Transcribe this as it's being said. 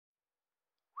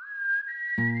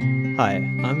Hi,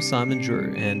 I'm Simon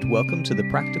Drew, and welcome to the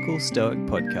Practical Stoic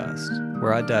Podcast,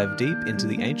 where I dive deep into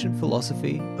the ancient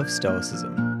philosophy of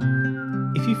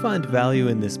Stoicism. If you find value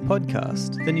in this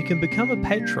podcast, then you can become a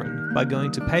patron by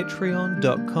going to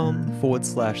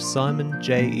patreon.com/Simon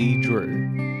J. E.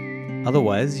 Drew.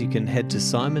 Otherwise, you can head to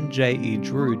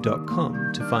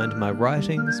simonjedrew.com to find my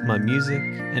writings, my music,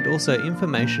 and also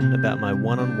information about my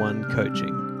one-on-one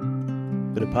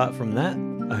coaching. But apart from that,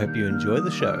 I hope you enjoy the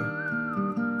show.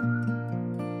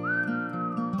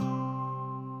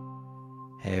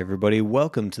 Hey everybody,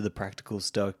 welcome to the Practical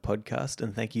Stoic Podcast,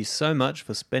 and thank you so much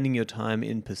for spending your time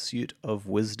in pursuit of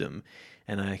wisdom.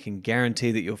 And I can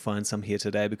guarantee that you'll find some here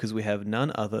today because we have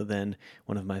none other than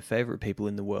one of my favorite people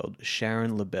in the world,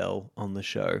 Sharon Lebell, on the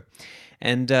show.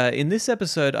 And in this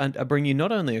episode, I bring you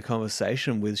not only a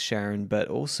conversation with Sharon, but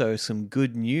also some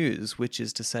good news, which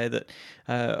is to say that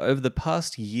over the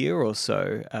past year or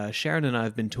so, Sharon and I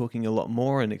have been talking a lot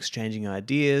more and exchanging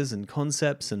ideas and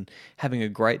concepts and having a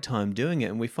great time doing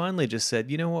it. And we finally just said,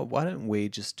 you know what, why don't we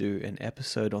just do an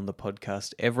episode on the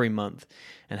podcast every month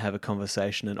and have a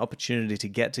conversation, an opportunity to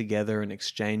get together and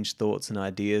exchange thoughts and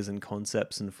ideas and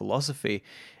concepts and philosophy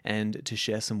and to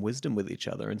share some wisdom with each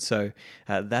other. And so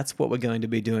that's what we're going to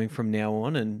be doing from now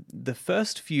on. And the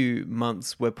first few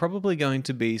months, we're probably going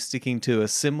to be sticking to a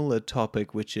similar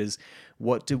topic, which is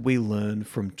what did we learn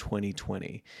from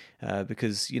 2020?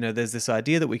 Because, you know, there's this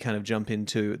idea that we kind of jump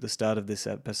into at the start of this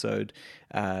episode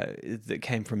that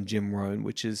came from Jim Rohn,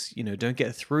 which is, you know, don't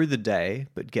get through the day,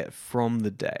 but get from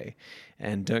the day.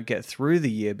 And don't get through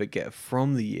the year, but get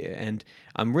from the year. And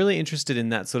I'm really interested in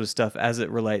that sort of stuff as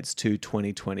it relates to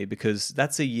 2020, because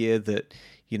that's a year that,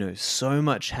 you know, so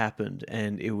much happened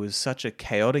and it was such a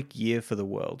chaotic year for the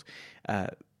world.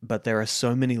 But there are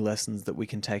so many lessons that we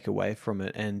can take away from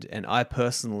it. And I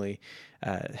personally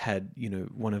had, you know,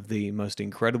 one of the most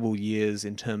incredible years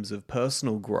in terms of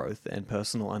personal growth and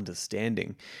personal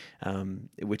understanding,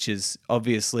 which is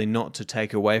obviously not to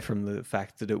take away from the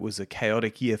fact that it was a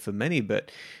chaotic year for many.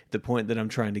 But the point that I'm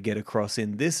trying to get across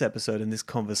in this episode, in this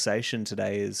conversation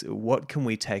today, is what can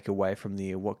we take away from the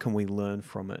year? What can we learn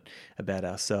from it about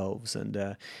ourselves? And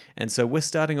so we're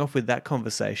starting off with that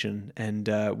conversation, and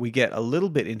we get a little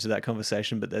bit into that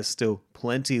conversation, but there's still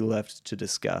plenty left to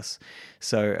discuss.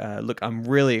 So look, I'm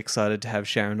really excited to have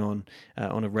Sharon on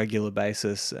a regular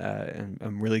basis, and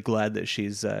I'm really glad that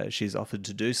she's offered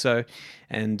to do so,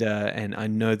 and I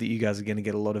know that you guys are going to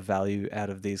get a lot of value out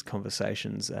of these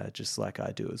conversations, just like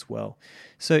I do as well.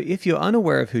 So if you're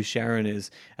unaware of who Sharon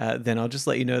is, then I'll just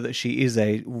let you know that she is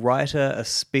a writer, a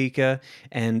speaker,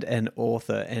 and an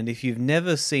author. And if you've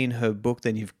never seen her book,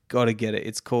 then you've got to get it.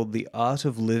 It's called The Art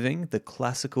of Living, the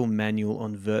Classical Manual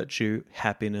on Virtue,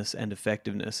 Happiness, and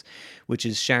Effectiveness, which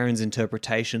is Sharon's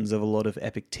interpretations of a lot of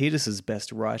Epictetus's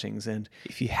best writings. And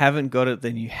if you haven't got it,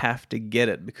 then you have to get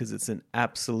it, because it's an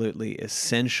absolutely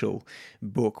essential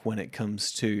book when it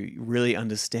comes to really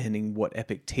understanding what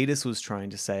Epictetus was trying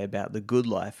to say about the good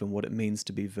life and what it means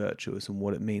to be virtuous and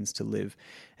what it means to live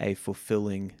a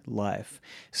fulfilling life.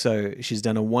 So she's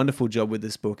done a wonderful job with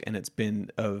this book, and it's been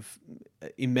of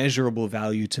immeasurable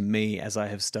value to me as I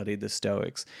have studied the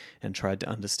Stoics and tried to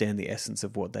understand the essence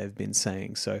of what they've been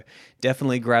saying. So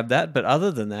definitely grab that. But other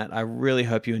than that, I really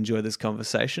hope you enjoy this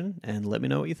conversation and let me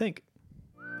know what you think.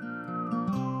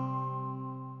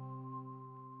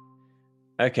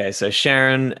 Okay, so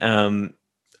Sharon, I'm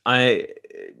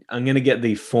going to get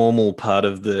the formal part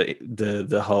of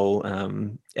the whole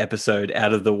episode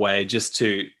out of the way, just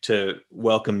to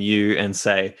welcome you and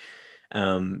say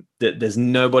that there's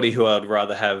nobody who I'd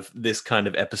rather have this kind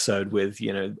of episode with.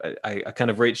 You know, I kind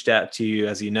of reached out to you,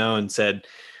 as you know, and said,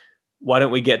 why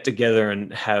don't we get together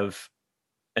and have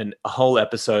a whole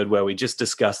episode where we just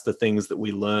discuss the things that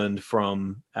we learned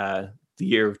from the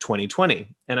year of 2020.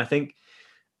 And I think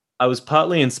I was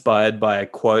partly inspired by a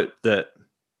quote that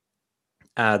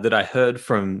I heard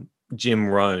from Jim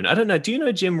Rohn. I don't know. Do you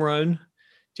know Jim Rohn?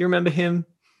 Do you remember him?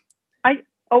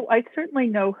 I certainly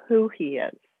know who he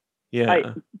is.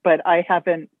 Yeah. But I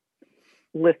haven't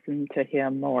listened to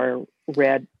him or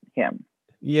read him.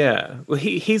 Yeah. Well,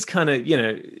 he's kind of, you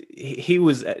know, he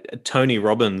was a Tony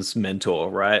Robbins mentor,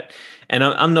 right? And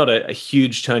I'm not a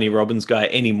huge Tony Robbins guy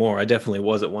anymore. I definitely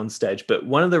was at one stage. But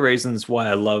one of the reasons why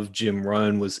I love Jim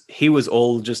Rohn was he was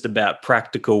all just about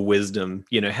practical wisdom.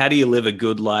 You know, how do you live a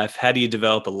good life? How do you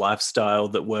develop a lifestyle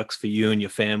that works for you and your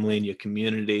family and your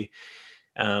community?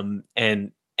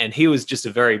 And he was just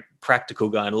a very practical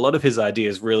guy. And a lot of his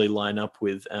ideas really line up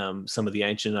with some of the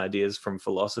ancient ideas from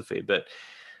philosophy. But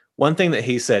one thing that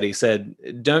he said,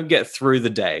 don't get through the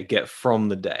day, get from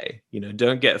the day. You know,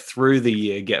 don't get through the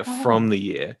year, get from the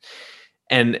year.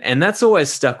 And that's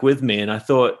always stuck with me. And I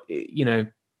thought,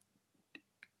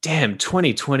 damn,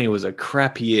 2020 was a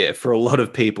crap year for a lot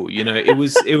of people. It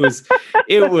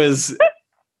was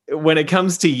when it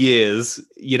comes to years,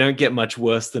 you don't get much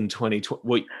worse than 2020.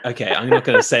 Well, okay, I'm not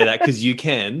going to say that because you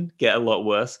can get a lot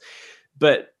worse.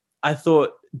 But I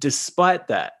thought, despite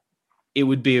that, it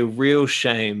would be a real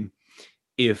shame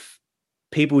if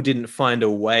people didn't find a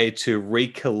way to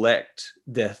recollect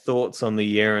their thoughts on the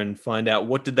year and find out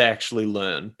what did they actually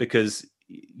learn, because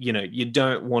you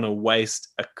don't want to waste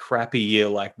a crappy year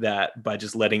like that by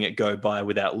just letting it go by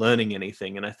without learning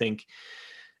anything. And I think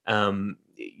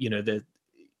the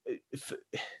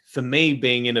for me,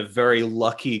 being in a very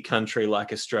lucky country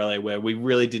like Australia, where we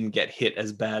really didn't get hit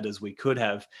as bad as we could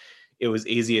have, it was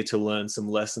easier to learn some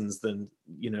lessons than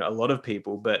a lot of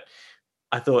people. But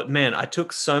I thought, man, I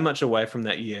took so much away from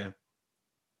that year.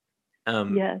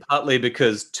 Yes. Partly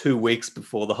because 2 weeks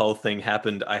before the whole thing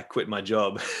happened, I quit my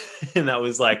job. And that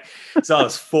was like, so I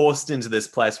was forced into this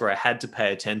place where I had to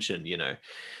pay attention,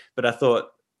 But I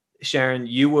thought, Sharon,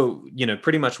 you were,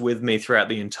 pretty much with me throughout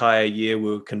the entire year.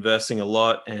 We were conversing a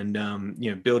lot and,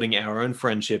 building our own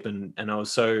friendship. And I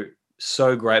was so,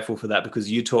 so grateful for that,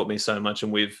 because you taught me so much,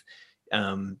 and we've,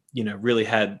 really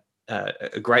had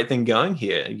a great thing going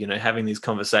here, having these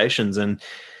conversations. And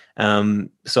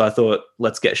so I thought,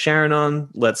 let's get Sharon on.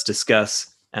 Let's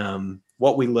discuss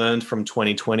what we learned from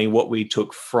 2020, what we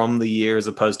took from the year as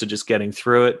opposed to just getting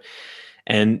through it.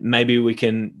 And maybe we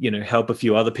can, help a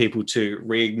few other people to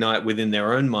reignite within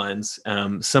their own minds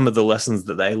some of the lessons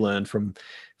that they learned from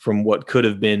what could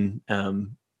have been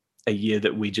a year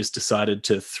that we just decided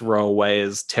to throw away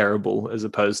as terrible, as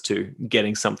opposed to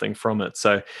getting something from it.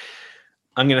 So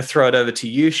I'm going to throw it over to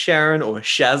you, Sharon, or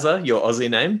Shazza, your Aussie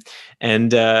name,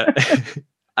 and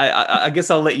I guess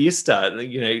I'll let you start.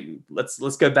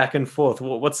 Let's go back and forth.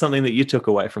 What's something that you took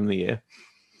away from the year?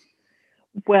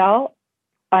 Well,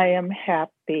 I am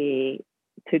happy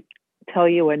to tell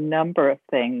you a number of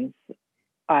things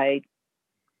I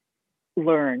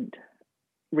learned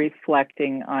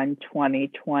reflecting on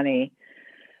 2020.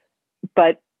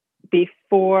 But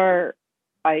before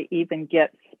I even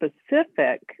get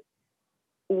specific,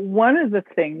 one of the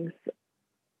things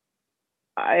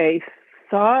I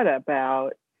thought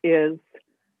about is,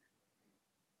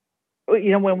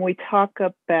 when we talk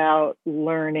about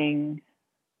learning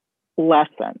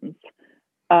lessons,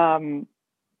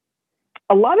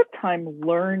 a lot of time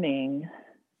learning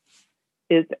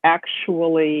is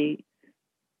actually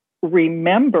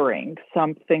remembering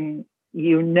something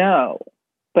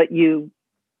but you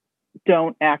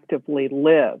don't actively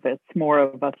live. It's more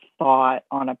of a thought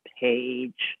on a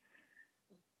page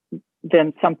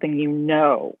than something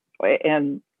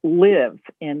and live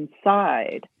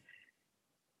inside.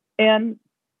 And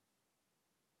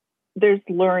there's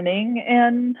learning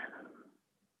and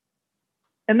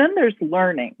then there's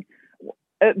learning.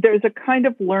 There's a kind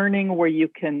of learning where you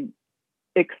can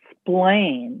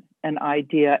explain an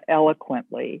idea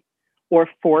eloquently or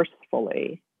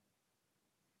forcefully.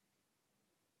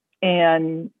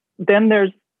 And then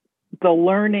there's the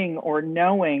learning or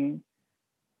knowing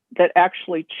that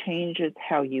actually changes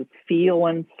how you feel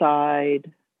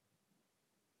inside,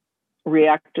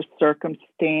 react to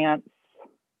circumstance,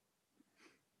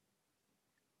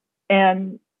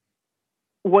 and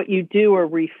what you do or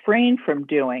refrain from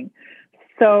doing.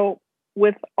 So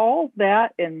with all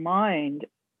that in mind,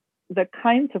 the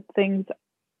kinds of things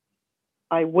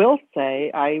I will say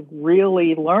I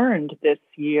really learned this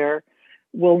year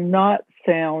will not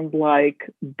sound like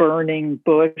burning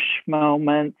bush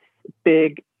moments,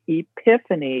 big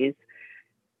epiphanies.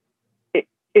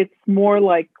 It's more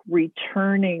like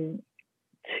returning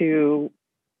to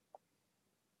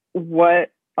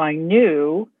what I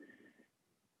knew,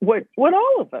 what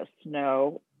all of us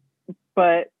know,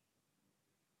 but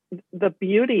the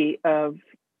beauty of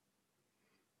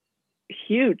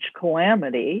huge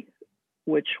calamity,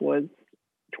 which was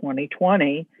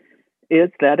 2020, is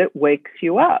that it wakes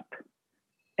you up.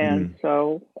 And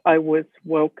so I was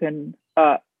woken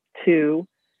up to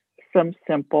some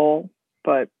simple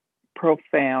but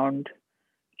profound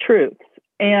truths.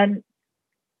 And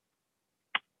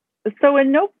so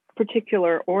in no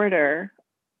particular order,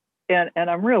 and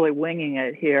I'm really winging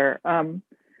it here,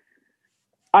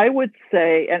 I would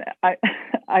say, and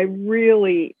I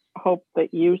really hope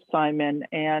that you, Simon,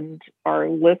 and our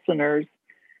listeners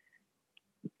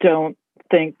don't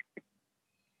think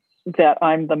that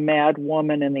I'm the mad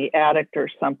woman in the attic or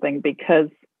something, because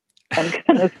I'm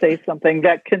going to say something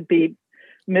that can be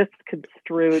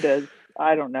misconstrued as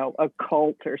I don't know, a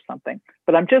cult or something.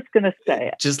 But I'm just going to say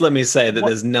it. Just let me say that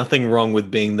there's nothing wrong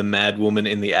with being the mad woman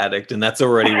in The Addict, and that's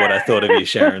already what I thought of you,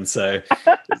 Sharon. So,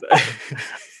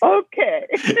 okay,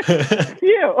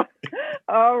 phew.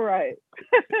 All right.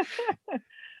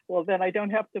 Well, then I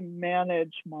don't have to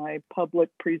manage my public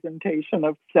presentation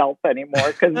of self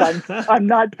anymore because I'm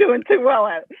not doing too well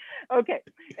at it. Okay.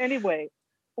 Anyway,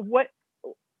 what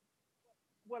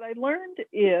I learned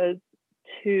is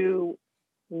to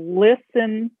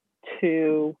listen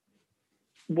to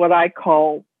what I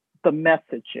call the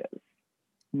messages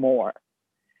more.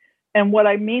 And what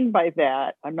I mean by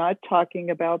that, I'm not talking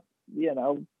about,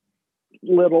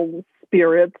 little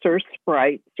spirits or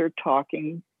sprites or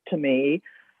talking to me.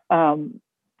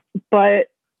 But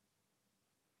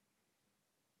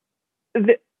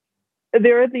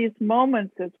there are these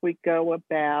moments as we go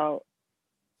about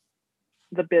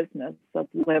the business of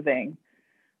living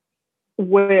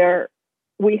where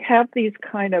we have these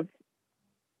kind of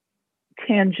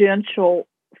tangential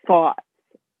thoughts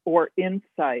or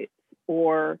insights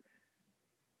or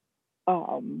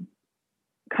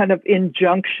kind of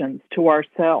injunctions to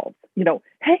ourselves.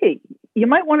 Hey, you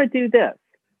might want to do this,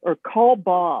 or call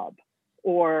Bob,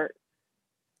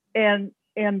 and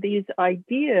these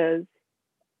ideas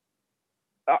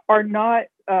are not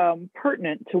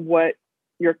pertinent to what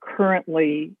you're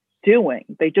currently doing.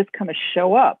 They just kind of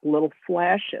show up, little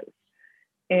flashes.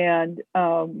 And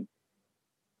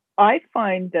I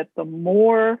find that the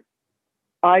more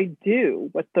I do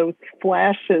what those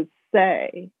flashes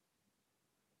say,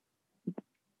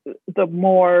 the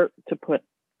more, to put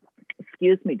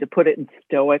it in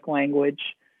Stoic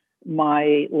language,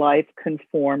 my life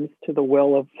conforms to the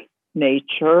will of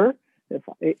nature,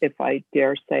 if I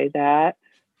dare say that.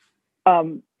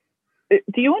 Do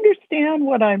you understand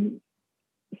what I'm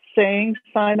saying,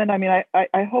 Simon? I mean,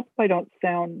 I hope I don't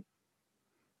sound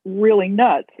really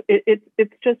nuts.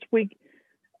 It's just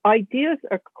ideas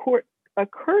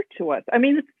occur to us. I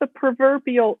mean, it's the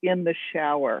proverbial in the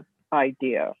shower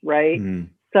idea, right? Mm.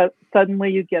 So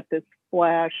suddenly you get this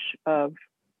flash of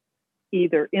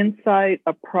either insight,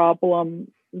 a problem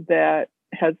that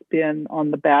has been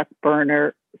on the back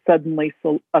burner, suddenly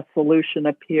a solution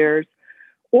appears,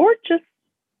 or just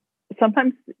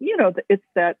sometimes, it's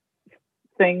that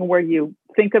thing where you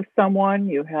think of someone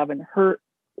you haven't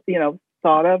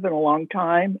thought of in a long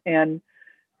time. And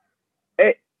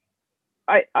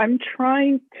I'm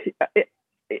trying to,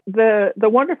 the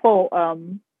wonderful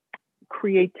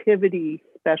creativity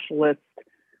specialist,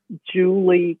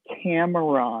 Julie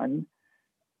Cameron,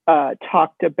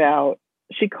 talked about,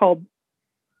 she called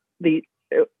these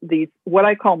what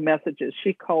I call messages,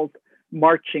 she calls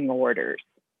marching orders,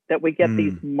 that we get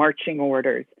these marching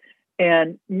orders.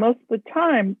 And most of the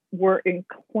time we're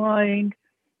inclined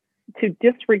to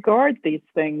disregard these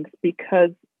things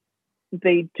because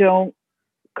they don't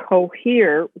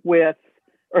cohere with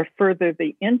or further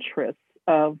the interests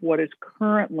of what is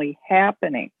currently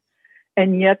happening.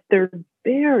 And yet they're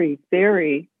very,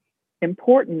 very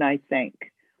important, I think.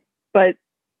 But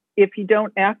if you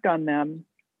don't act on them,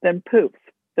 then poof,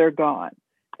 they're gone.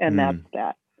 And that's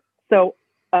that. So,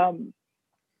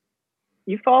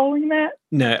 you following that?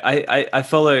 No, I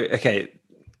follow. Okay.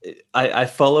 I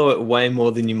follow it way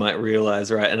more than you might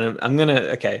realize, right? And I'm going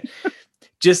to, okay.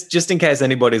 Just in case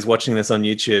anybody's watching this on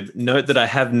YouTube, note that I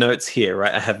have notes here,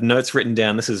 right? I have notes written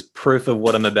down. This is proof of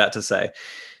what I'm about to say.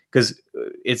 Because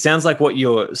it sounds like what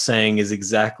you're saying is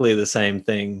exactly the same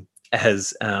thing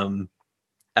as the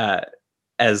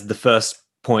first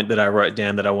point that I wrote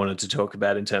down that I wanted to talk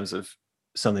about in terms of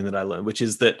something that I learned, which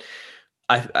is that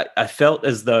I felt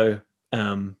as though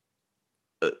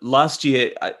last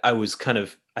year I was kind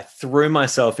of, I threw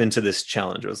myself into this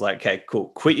challenge. It was like, okay, cool,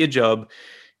 quit your job,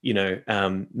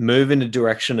 move in a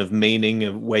direction of meaning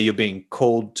of where you're being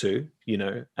called to,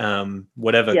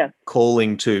 whatever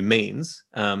calling to means,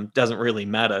 doesn't really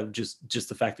matter. Just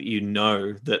the fact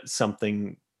that that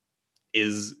something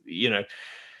is,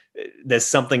 there's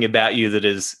something about you that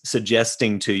is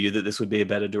suggesting to you that this would be a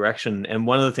better direction. And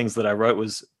one of the things that I wrote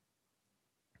was,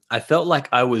 I felt like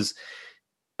I was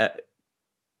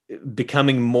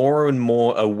becoming more and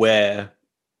more aware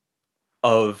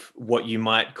of what you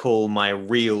might call my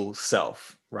real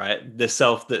self, right? The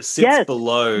self that sits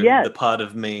below the part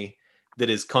of me that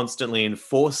is constantly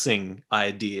enforcing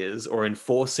ideas or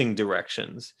enforcing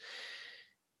directions.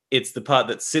 It's the part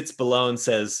that sits below and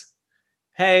says,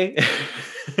 hey,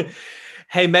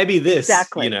 hey, maybe this, yes,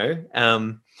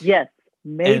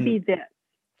 maybe this.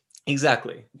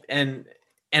 Exactly. And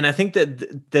I think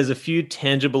that there's a few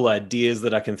tangible ideas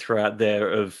that I can throw out there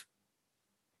of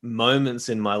moments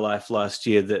in my life last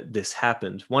year that this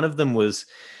happened. One of them was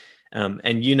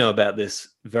And you know about this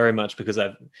very much because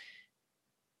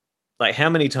how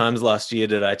many times last year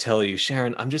did I tell you,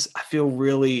 Sharon, I feel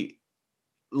really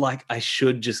like I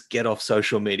should just get off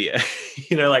social media.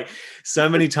 Like so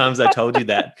many times I told you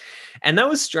that. And that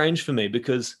was strange for me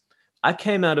because I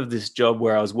came out of this job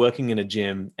where I was working in a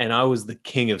gym and I was the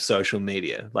king of social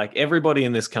media. Like everybody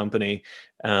in this company,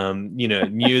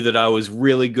 knew that I was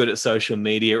really good at social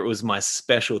media. It was my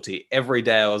specialty. Every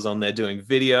day I was on there doing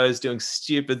videos, doing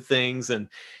stupid things. And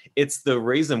it's the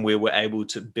reason we were able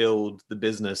to build the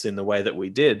business in the way that we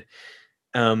did.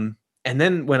 And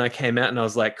then when I came out and I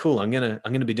was like, cool, I'm gonna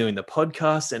be doing the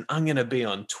podcast and I'm gonna be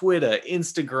on Twitter,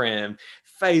 Instagram,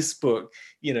 Facebook,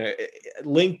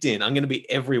 LinkedIn. I'm gonna be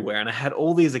everywhere. And I had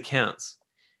all these accounts,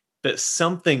 but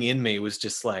something in me was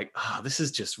just like, this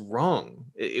is just wrong.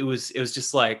 It was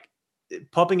just like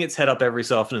popping its head up every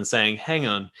so often and saying, hang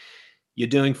on, you're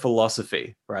doing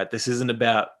philosophy, right? This isn't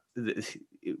about.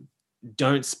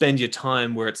 Don't spend your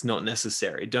time where it's not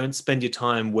necessary. Don't spend your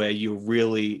time where you're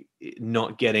really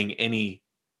not getting any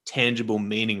tangible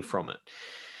meaning from it.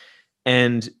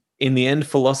 And in the end,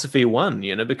 philosophy won,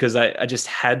 because I just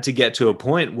had to get to a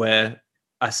point where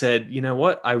I said, you know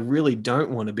what? I really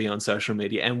don't want to be on social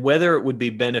media. And whether it would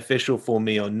be beneficial for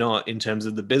me or not in terms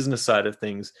of the business side of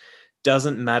things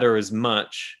doesn't matter as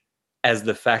much as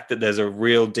the fact that there's a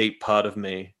real deep part of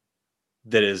me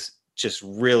that is just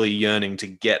really yearning to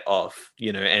get off,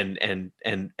 and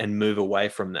move away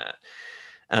from that.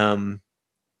 And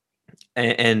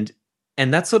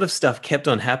that sort of stuff kept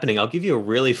on happening. I'll give you a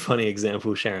really funny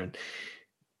example, Sharon.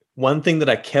 One thing that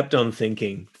I kept on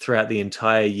thinking throughout the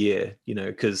entire year,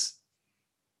 because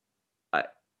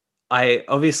I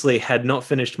obviously had not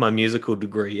finished my musical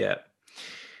degree yet.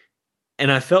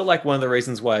 And I felt like one of the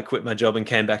reasons why I quit my job and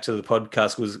came back to the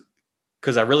podcast was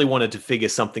because I really wanted to figure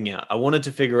something out. I wanted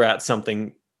to figure out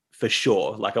something for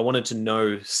sure. Like I wanted to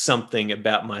know something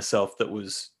about myself that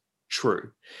was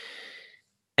true.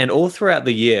 And all throughout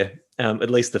the year,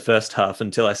 at least the first half,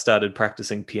 until I started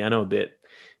practicing piano a bit,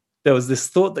 there was this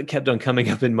thought that kept on coming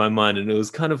up in my mind. And it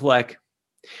was kind of like,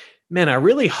 man, I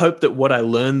really hope that what I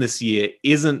learned this year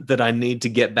isn't that I need to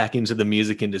get back into the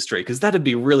music industry, because that'd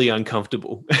be really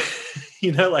uncomfortable.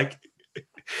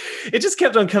 It just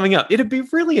kept on coming up. It'd be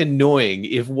really annoying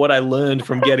if what I learned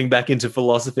from getting back into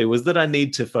philosophy was that I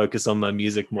need to focus on my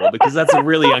music more, because that's a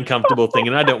really uncomfortable thing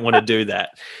and I don't want to do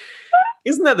that.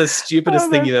 Isn't that the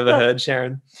stupidest thing you've ever heard,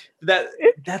 Sharon? That's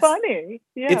funny.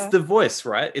 Yeah. It's the voice,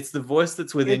 right? It's the voice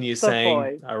that's within you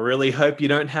saying, I really hope you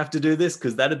don't have to do this,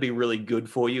 because that'd be really good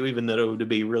for you, even though it would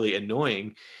be really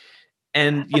annoying.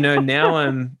 And, now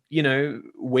I'm,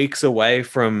 weeks away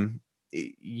from,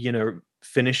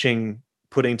 finishing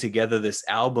putting together this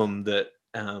album that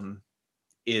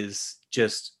is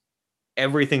just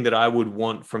everything that I would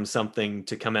want from something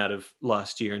to come out of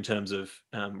last year in terms of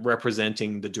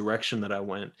representing the direction that I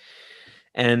went.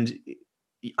 And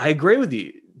I agree with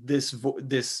you. This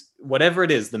whatever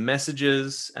it is, the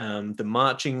messages, the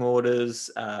marching orders,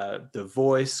 the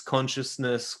voice,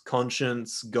 consciousness,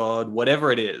 conscience, God,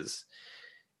 whatever it is,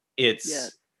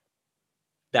 it's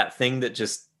that thing that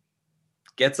just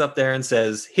gets up there and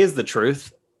says, here's the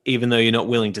truth, even though you're not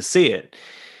willing to see it.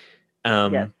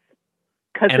 Yes.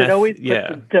 Because it always puts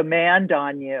a demand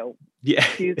on you. Yeah.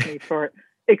 Excuse me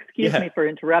for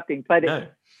interrupting, but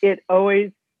it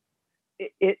always,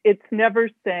 it's never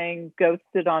saying go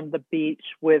sit on the beach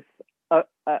with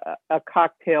a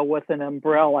cocktail with an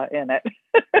umbrella in it.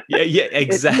 Yeah,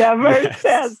 exactly. It never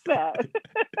says that.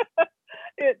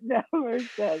 It never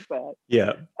says that.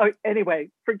 Yeah. Oh, anyway,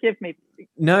 forgive me.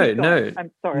 No.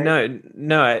 I'm sorry.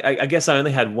 No. I guess I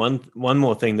only had one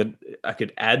more thing that I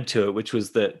could add to it, which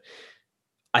was that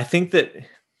I think that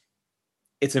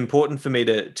it's important for me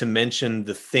to mention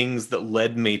the things that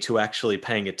led me to actually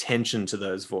paying attention to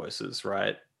those voices,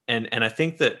 right? And I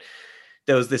think that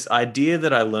there was this idea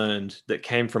that I learned that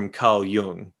came from Carl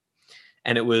Jung,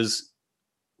 and it was,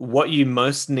 what you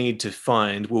most need to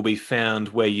find will be found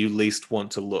where you least want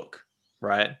to look,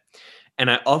 right? And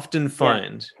I often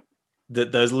find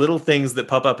that those little things that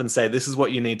pop up and say, this is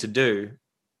what you need to do,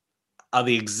 are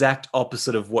the exact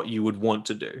opposite of what you would want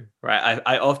to do, right?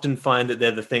 I often find that they're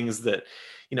the things that,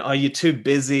 you're too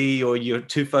busy, or you're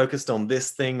too focused on this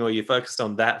thing, or you're focused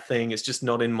on that thing. It's just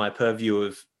not in my purview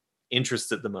of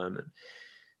interest at the moment.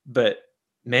 But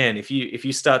man, if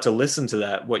you start to listen to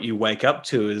that, what you wake up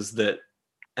to is that,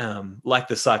 like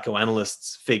the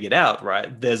psychoanalysts figured out,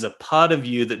 right? There's a part of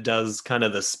you that does kind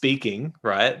of the speaking,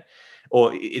 right?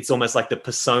 Or it's almost like the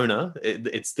persona.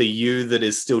 It's the you that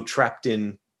is still trapped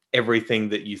in everything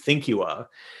that you think you are.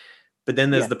 But then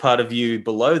there's the part of you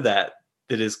below that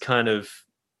is kind of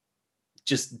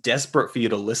just desperate for you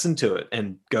to listen to it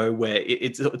and go where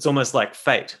it's almost like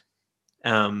fate.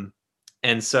 And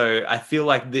so I feel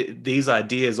like these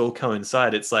ideas all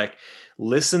coincide. It's like,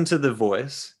 listen to the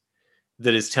voice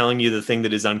that is telling you the thing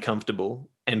that is uncomfortable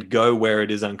and go where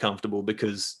it is uncomfortable,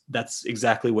 because that's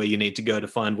exactly where you need to go to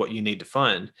find what you need to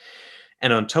find.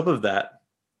 And on top of that,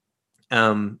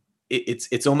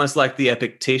 it's almost like the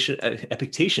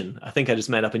Epictetan. I think I just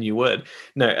made up a new word.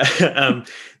 No,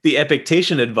 the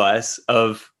Epictetan advice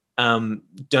of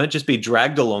don't just be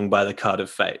dragged along by the cart of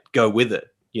fate. Go with it.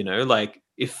 Like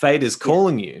if fate is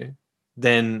calling you,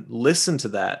 then listen to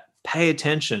that, pay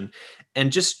attention,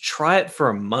 and just try it for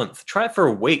a month. Try it for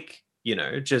a week.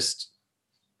 Just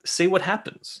see what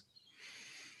happens.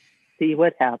 See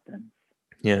what happens.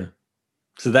 Yeah.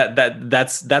 So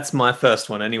that's my first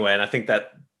one anyway, and I think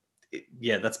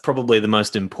that's probably the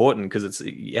most important, because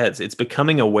it's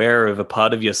becoming aware of a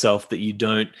part of yourself that you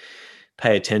don't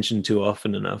pay attention to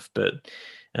often enough. But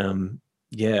I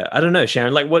don't know,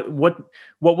 Sharon. Like, what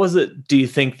was it? Do you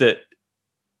think that,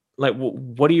 like,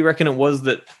 what do you reckon it was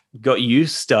that got you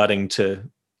starting to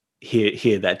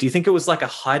hear that? Do you think it was like a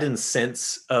heightened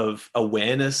sense of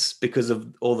awareness because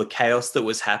of all the chaos that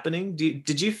was happening?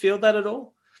 Did you feel that at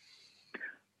all?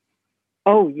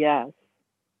 Oh yes.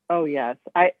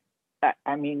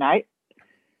 I mean,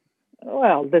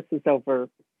 well, this is over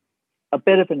a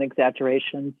bit of an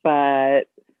exaggeration, but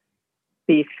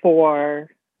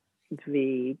before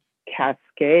the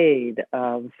cascade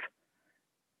of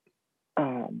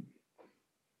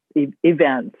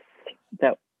events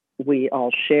that we all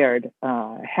shared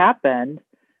happened,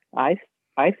 I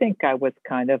think I was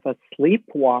kind of a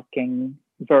sleepwalking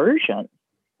version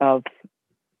of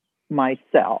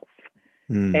myself.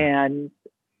 And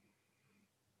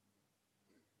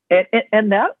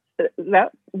that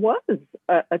was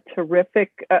a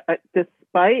terrific,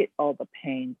 despite all the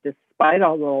pain, despite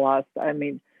all the loss. I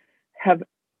mean,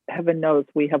 heaven knows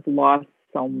we have lost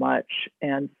so much,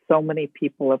 and so many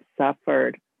people have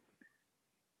suffered.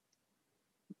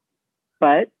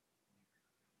 But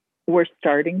we're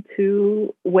starting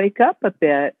to wake up a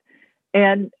bit.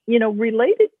 And,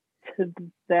 related to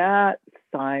that,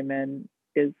 Simon,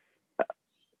 is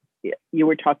you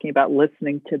were talking about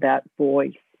listening to that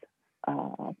voice.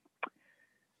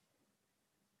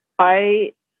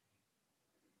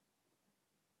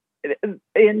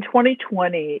 In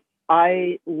 2020,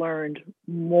 I learned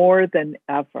more than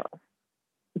ever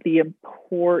the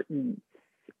importance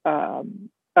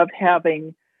of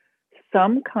having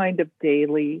some kind of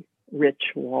daily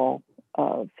ritual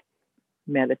of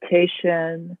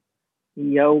meditation,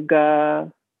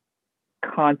 yoga,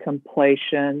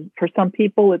 contemplation. For some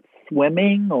people, it's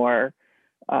swimming or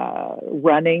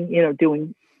running,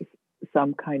 doing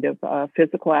some kind of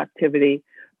physical activity.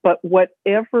 But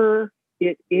whatever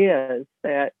it is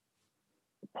that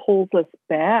pulls us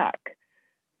back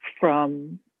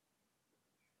from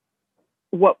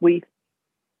what we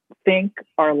think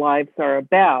our lives are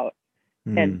about,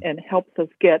 and helps us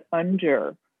get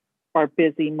under our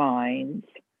busy minds.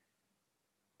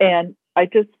 And I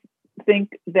just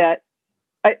think that,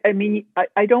 I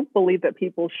don't believe that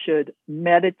people should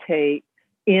meditate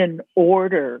in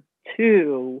order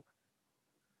to,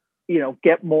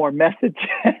 get more messages,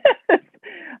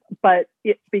 but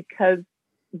because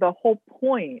the whole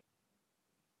point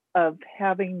of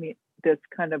having this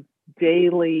kind of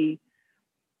daily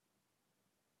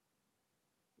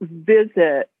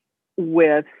visit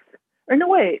with, or no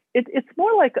way, it's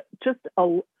more like just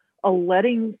a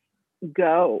letting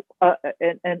go,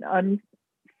 and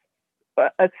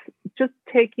just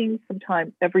taking some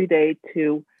time every day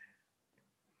to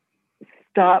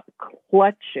stop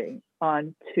clutching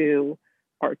onto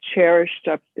our cherished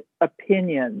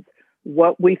opinions,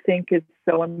 what we think is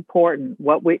so important,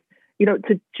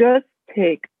 to just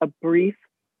take a brief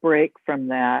break from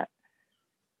that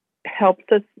helps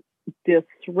us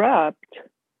disrupt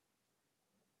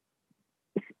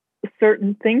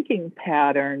certain thinking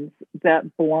patterns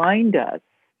that blind us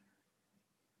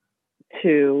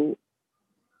to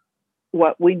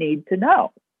what we need to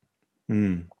know.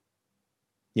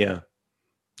 Yeah.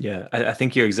 I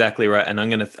think you're exactly right. And I'm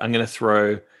gonna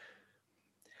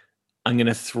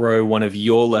throw one of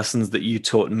your lessons that you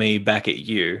taught me back at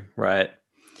you, right?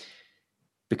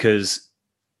 Because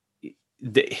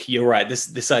you're right.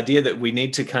 This idea that we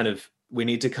need to kind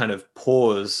of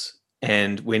pause,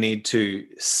 and we need to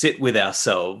sit with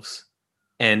ourselves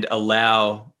and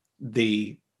allow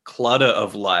the clutter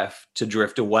of life to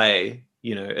drift away,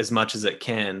 as much as it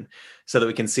can, so that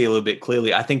we can see a little bit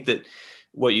clearly. I think that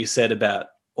what you said about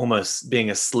almost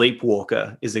being a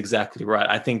sleepwalker is exactly right.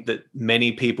 I think that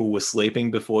many people were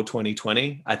sleeping before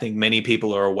 2020. I think many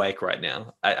people are awake right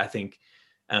now. I think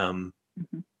Mhm.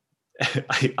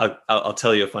 I'll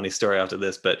tell you a funny story after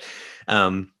this, but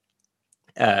um,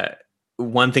 uh,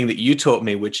 one thing that you taught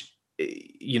me, which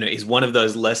is one of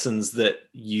those lessons that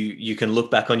you can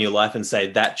look back on your life and say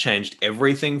that changed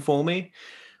everything for me,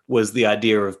 was the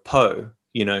idea of Poe.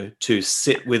 To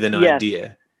sit with an Yes,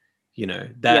 idea. yes,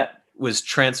 That was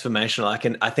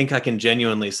transformational. I think I can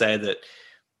genuinely say that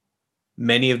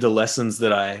many of the lessons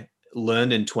that I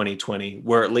learned in 2020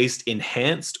 were at least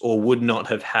enhanced or would not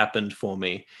have happened for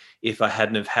me if I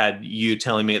hadn't have had you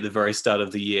telling me at the very start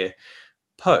of the year,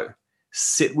 Poe,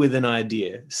 sit with an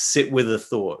idea, sit with a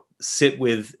thought, sit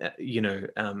with,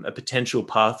 a potential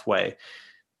pathway.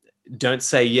 Don't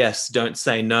say yes, don't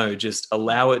say no, just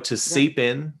allow it to right. seep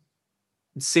in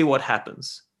and see what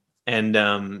happens. And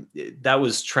that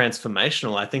was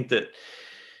transformational. I think that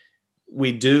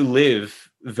we do live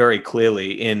very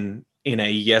clearly in a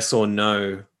yes or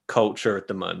no culture at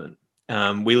the moment.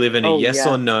 We live in a Oh, yes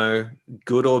or yes, no,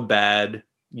 good or bad.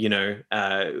 We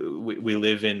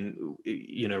live in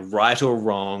right or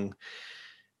wrong.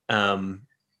 Um,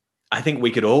 I think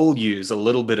we could all use a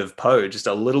little bit of Poe, just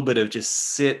a little bit of just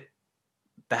sit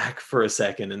back for a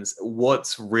second and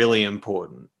what's really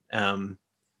important.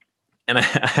 And I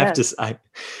have yes, to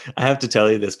I have to tell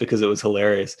you this because it was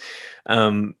hilarious.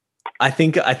 I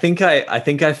think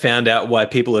I found out why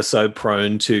people are so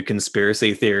prone to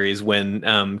conspiracy theories when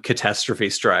catastrophe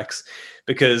strikes,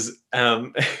 because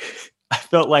I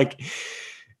felt like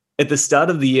at the start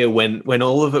of the year when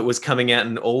all of it was coming out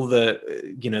and all the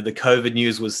the COVID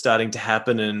news was starting to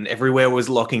happen and everywhere was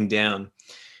locking down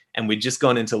and we'd just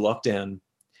gone into lockdown,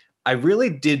 I really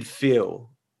did feel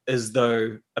as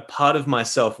though a part of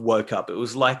myself woke up. It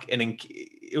was like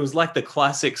the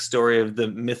classic story of the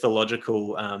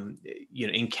mythological,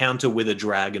 encounter with a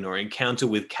dragon or encounter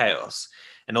with chaos,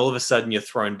 and all of a sudden you're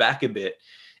thrown back a bit,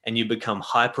 and you become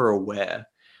hyper aware.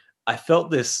 I felt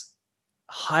this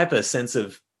hyper sense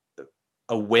of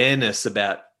awareness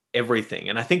about everything,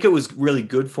 and I think it was really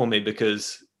good for me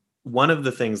because one of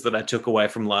the things that I took away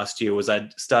from last year was I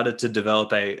started to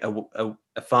develop a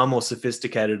far more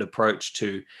sophisticated approach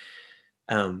to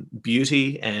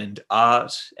beauty and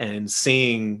art and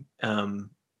seeing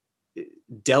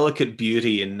delicate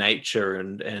beauty in nature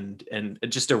and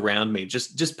just around me,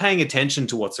 just paying attention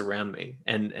to what's around me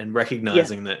and yes.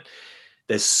 recognizing that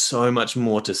there's so much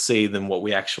more to see than what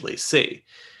we actually see.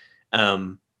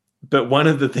 Um, but one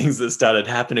of the things that started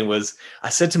happening was I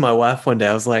said to my wife one day,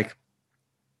 I was like,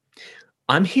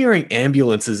 I'm hearing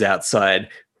ambulances outside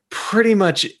pretty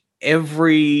much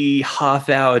every half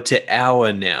hour to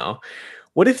hour now.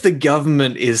 What if the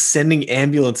government is sending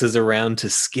ambulances around to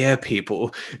scare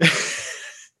people?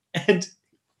 and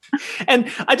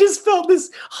and I just felt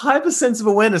this hyper sense of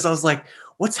awareness. I was like,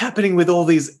 what's happening with all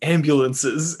these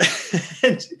ambulances?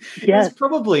 And it was Yes,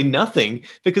 probably nothing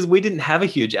because we didn't have a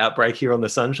huge outbreak here on the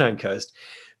Sunshine Coast.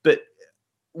 But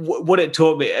what it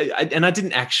taught me, and I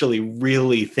didn't actually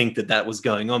really think that that was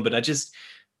going on, but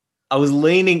I was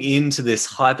leaning into this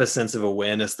hyper sense of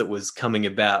awareness that was coming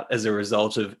about as a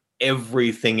result of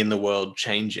everything in the world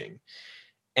changing.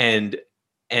 And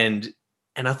and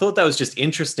and I thought that was just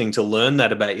interesting to learn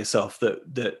that about yourself,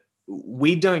 that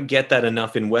we don't get that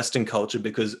enough in Western culture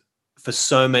because for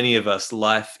so many of us,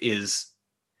 life is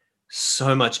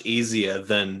so much easier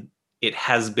than it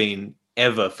has been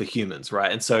ever for humans,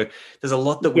 right? And so there's a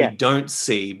lot that we yes, don't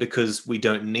see because we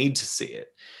don't need to see it.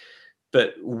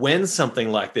 But when something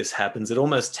like this happens, it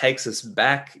almost takes us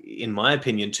back, in my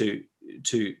opinion, to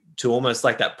almost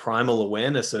like that primal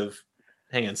awareness of,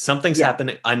 hang on, something's yes.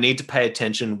 happening. I need to pay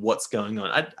attention. What's going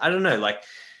on? I don't know. Like,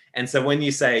 and so when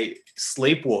you say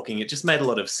sleepwalking, it just made a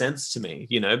lot of sense to me,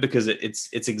 because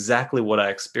it's exactly what I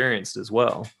experienced as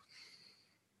well.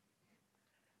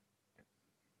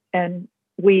 And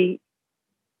we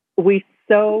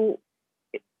so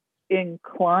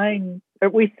incline, or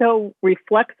we so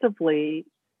reflexively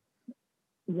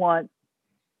want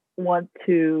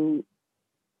to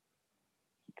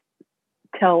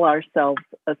tell ourselves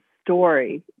a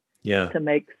story Yeah. to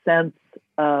make sense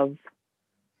of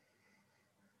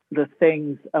the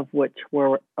things of which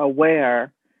we're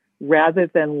aware, rather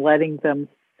than letting them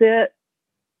sit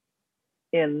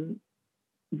in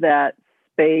that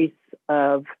space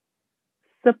of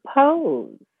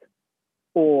suppose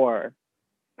or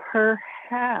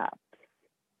perhaps,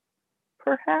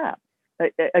 perhaps.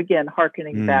 Again,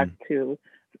 hearkening back to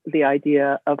the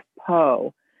idea of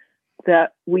Poe,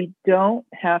 that we don't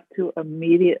have to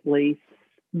immediately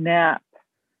snap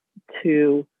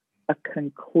to a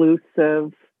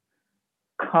conclusive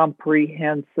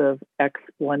comprehensive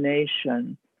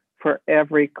explanation for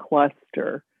every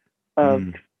cluster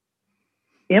of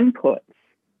inputs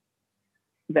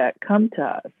that come to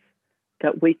us,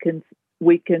 that we can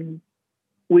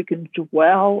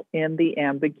dwell in the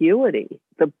ambiguity,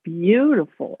 the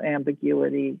beautiful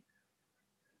ambiguity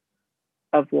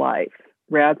of life,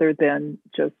 rather than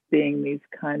just being these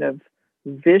kind of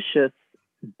vicious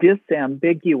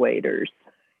disambiguators.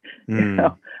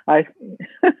 Yeah.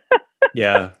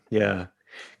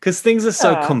 Because things are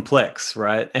so complex,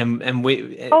 right? And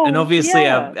obviously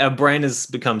our brain has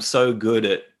become so good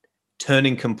at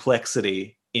turning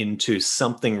complexity into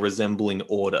something resembling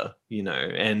order,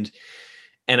 and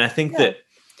I think that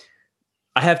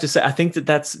I have to say, I think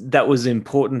that was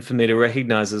important for me to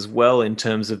recognize as well, in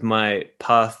terms of my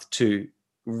path to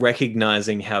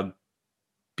recognizing how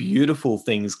beautiful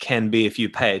things can be if you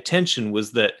pay attention,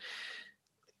 was that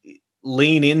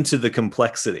lean into the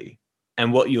complexity.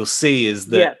 And what you'll see is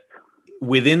that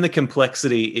within the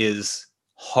complexity is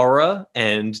horror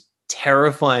and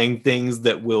terrifying things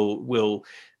that will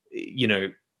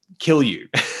kill you,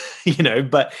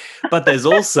 but there's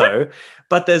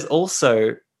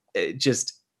also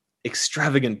just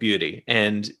extravagant beauty,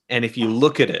 and if you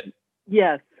look at it,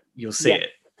 you'll see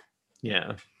it.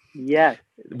 Yes.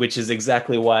 Which is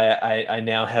exactly why I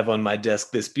now have on my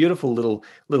desk this beautiful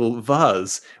little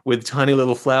vase with tiny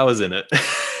little flowers in it.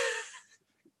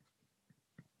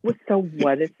 So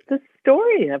what is the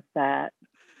story of that?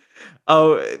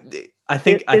 Oh, I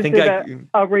think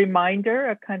a reminder,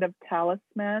 a kind of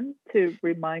talisman to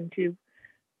remind you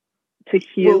to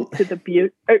hew to the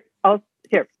beauty. I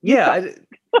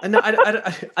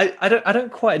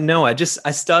don't quite know. I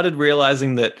started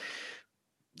realizing that,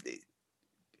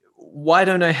 why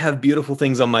don't I have beautiful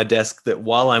things on my desk that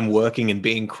while I'm working and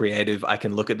being creative, I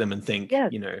can look at them and think,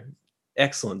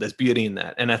 excellent, there's beauty in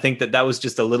that. And I think that was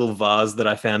just a little vase that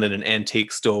I found in an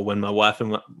antique store when my wife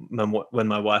and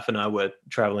I were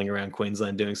traveling around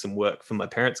Queensland doing some work for my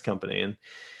parents' company.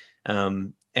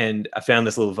 And I found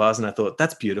this little vase and I thought,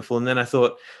 that's beautiful. And then I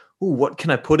thought, ooh, what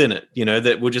can I put in it?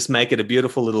 That will just make it a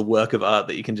beautiful little work of art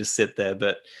that you can just sit there.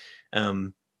 But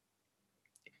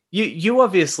you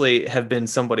obviously have been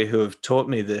somebody who have taught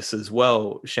me this as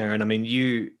well, Sharon. I mean,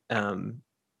 you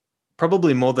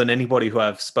probably more than anybody who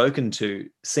I've spoken to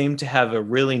seem to have a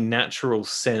really natural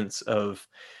sense of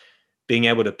being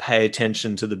able to pay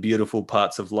attention to the beautiful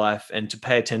parts of life and to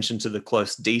pay attention to the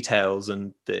close details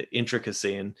and the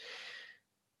intricacy. And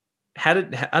how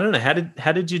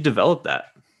did you develop that?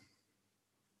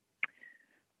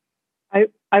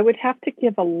 I would have to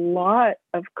give a lot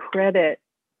of credit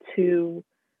to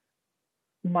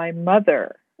my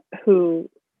mother, who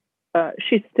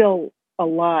she's still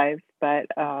alive, but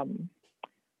not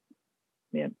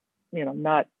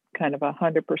kind of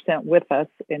 100% with us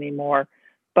anymore.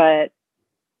 But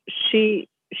she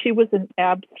was an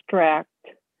abstract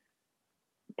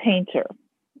painter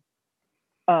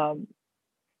of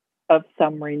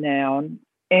some renown,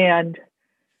 and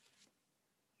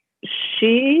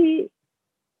she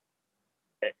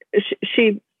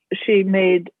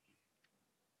made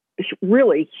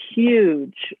really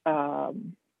huge,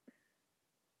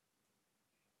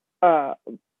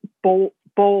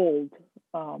 bold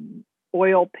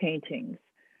oil paintings.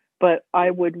 But I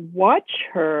would watch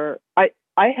her. I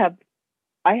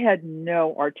had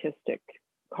no artistic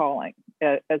calling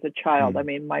as a child. I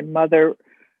mean, my mother,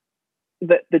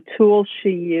 the tools she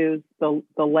used, the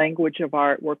language of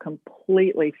art were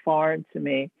completely foreign to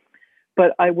me.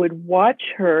 But I would watch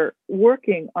her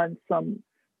working on some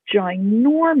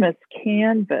ginormous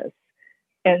canvas,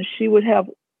 and she would have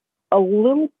a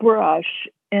little brush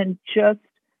and just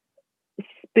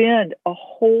spend a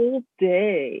whole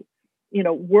day,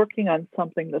 working on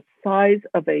something the size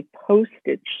of a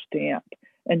postage stamp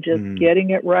and just getting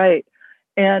it right.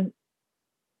 And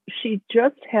she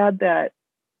just had that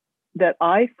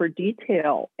eye for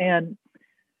detail. And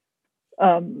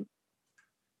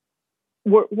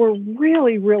we're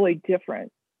really, really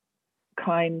different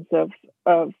kinds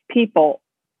of people.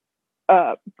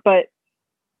 But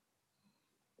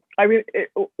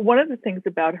one of the things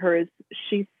about her is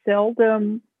she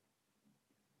seldom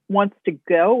wants to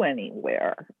go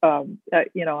anywhere. I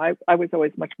was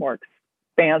always much more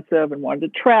expansive and wanted to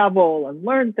travel and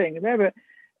learn things.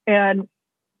 And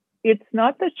it's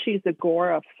not that she's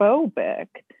agoraphobic,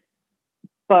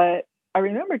 but I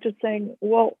remember just saying,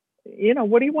 well,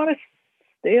 what do you want to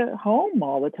stay at home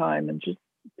all the time and just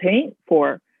paint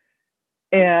for?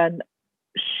 And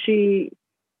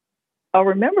I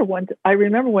remember one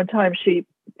time she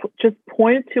just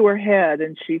pointed to her head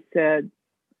and she said,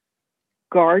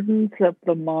 "Gardens of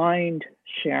the mind,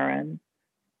 Sharon.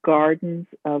 gardens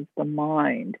of the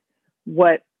mind.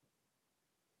 What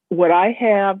I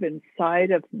have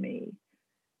inside of me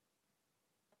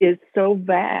is so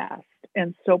vast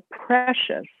and so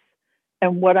precious,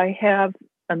 and what I have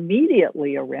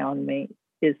immediately around me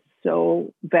is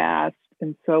so vast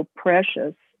and so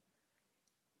precious.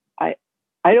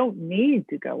 I don't need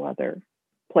to go other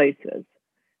places.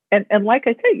 And like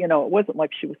I say, it wasn't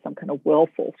like she was some kind of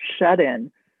willful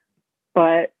shut-in,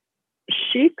 but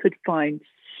she could find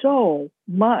so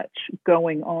much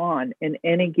going on in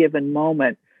any given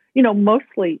moment,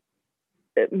 mostly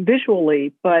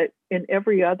visually, but in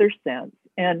every other sense.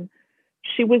 And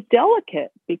she was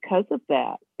delicate because of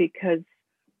that, because,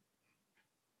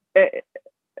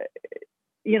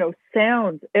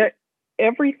 sounds,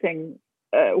 everything,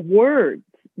 words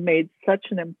made such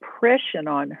an impression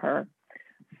on her.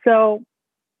 So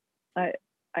I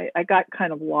got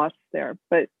kind of lost there,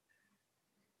 but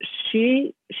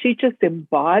she just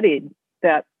embodied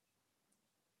that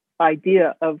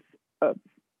idea of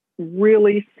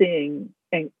really seeing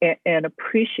and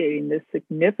appreciating the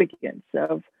significance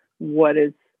of what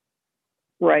is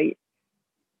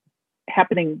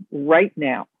happening right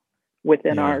now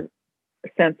within our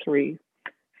sensory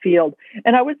field.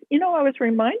 And I was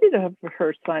reminded of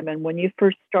her, Simon, when you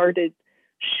first started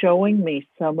showing me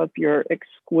some of your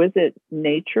exquisite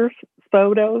nature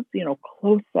photos,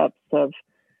 close-ups of,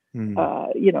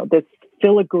 this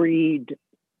filigreed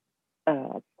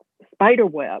spider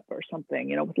web or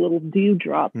something, with little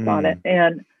dewdrops on it.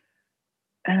 And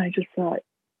I just thought,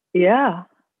 yeah,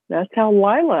 that's how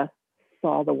Lila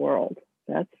saw the world.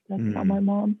 That's how my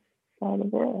mom saw the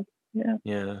world. Yeah.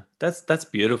 Yeah. That's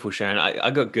beautiful, Sharon. I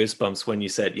got goosebumps when you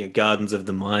said, gardens of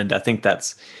the mind. I think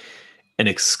that's an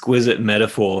exquisite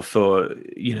metaphor for,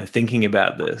 thinking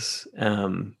about this.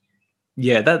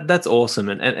 That's awesome.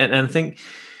 And I think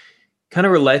kind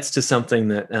of relates to something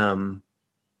that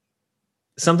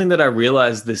I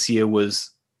realized this year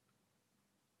was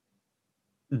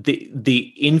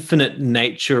the infinite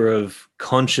nature of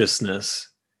consciousness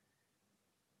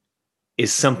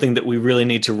is something that we really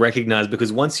need to recognize,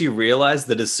 because once you realize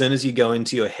that as soon as you go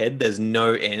into your head, there's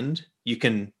no end. You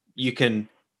can,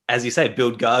 as you say,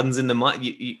 build gardens in the mind.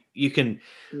 You can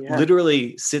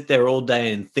literally sit there all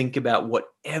day and think about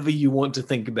whatever you want to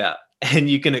think about, and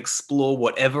you can explore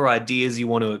whatever ideas you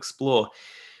want to explore.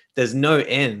 There's no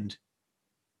end.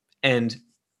 And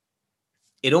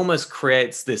it almost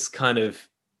creates this kind of,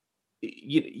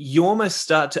 you almost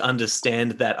start to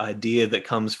understand that idea that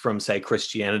comes from, say,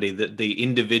 Christianity, that the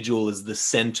individual is the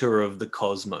center of the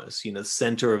cosmos, the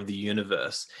center of the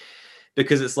universe.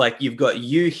 Because it's like you've got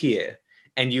you here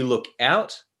and you look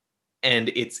out and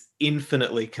it's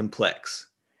infinitely complex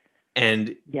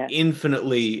and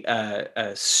infinitely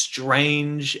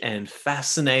strange and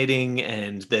fascinating,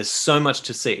 and there's so much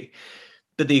to see.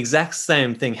 But the exact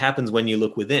same thing happens when you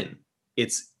look within.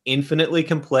 It's infinitely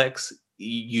complex.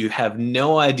 You have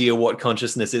no idea what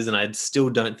consciousness is, and I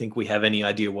still don't think we have any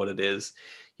idea what it is.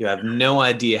 You have no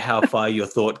idea how far your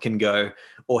thought can go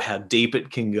or how deep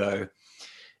it can go.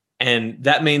 And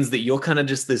that means that you're kind of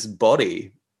just this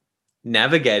body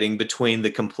navigating between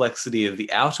the complexity of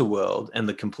the outer world and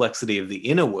the complexity of the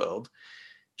inner world,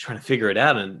 trying to figure it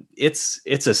out. And it's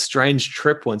a strange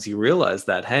trip once you realize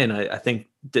that. Hey, and I think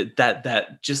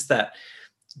that just that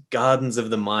gardens of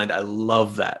the mind, I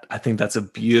love that. I think that's a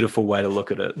beautiful way to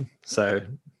look at it. So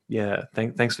yeah,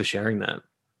 thanks for sharing that.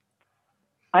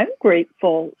 I'm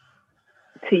grateful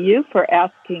to you for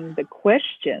asking the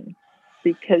question,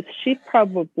 because she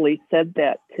probably said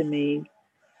that to me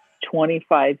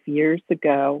 25 years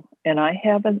ago, and I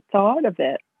haven't thought of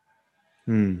it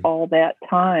all that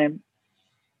time.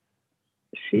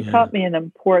 She taught me an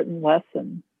important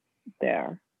lesson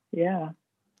there. Yeah.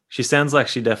 She sounds like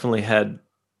she definitely had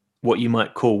what you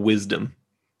might call wisdom,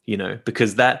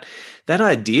 because that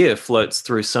idea floats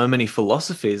through so many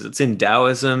philosophies. It's in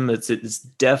Taoism. It's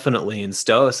definitely in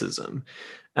Stoicism.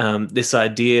 This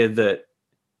idea that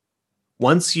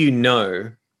once you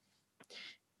know,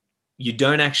 you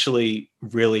don't actually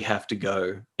really have to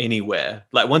go anywhere.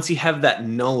 Like once you have that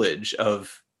knowledge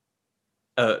of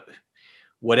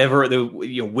whatever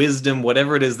your wisdom,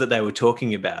 whatever it is that they were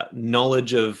talking about,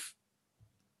 knowledge of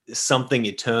something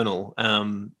eternal,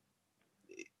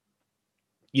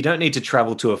 you don't need to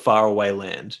travel to a faraway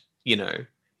land,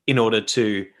 in order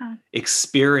to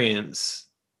experience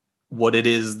what it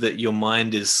is that your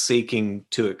mind is seeking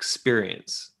to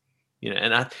experience.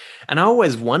 And I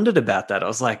always wondered about that. I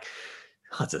was like,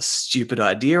 that's a stupid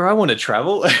idea. I want to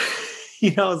travel.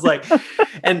 I was like,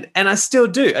 and I still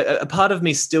do. A part of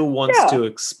me still wants to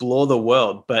explore the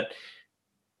world, but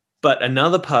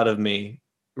another part of me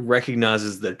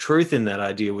recognizes the truth in that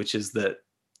idea, which is that,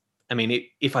 I mean,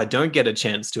 if I don't get a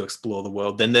chance to explore the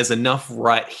world, then there's enough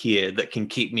right here that can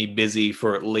keep me busy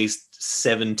for at least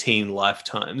 17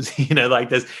 lifetimes. Like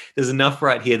there's enough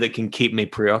right here that can keep me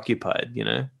preoccupied,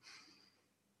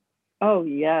 Oh,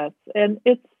 yes. And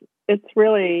it's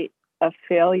really a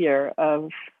failure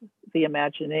of the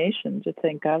imagination to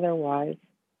think otherwise.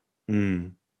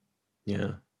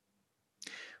 Yeah.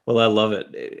 Well, I love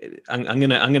it. I'm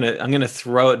gonna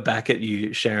throw it back at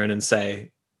you, Sharon, and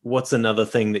say, what's another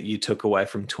thing that you took away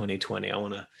from 2020?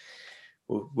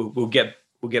 We'll get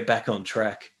back on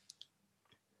track.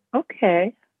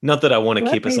 Okay. Not that I want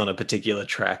to keep us on a particular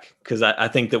track, because I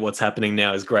think that what's happening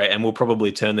now is great, and we'll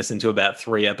probably turn this into about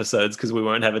 3 episodes because we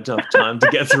won't have enough time to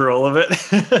get through all of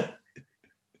it.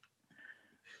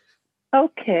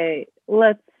 Okay,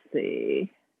 let's see.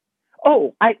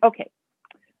 Okay.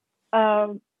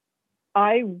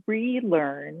 I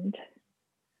relearned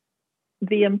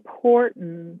the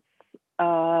importance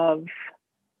of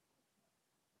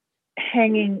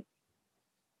hanging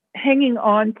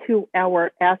on to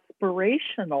our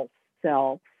aspirational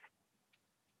self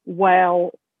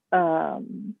while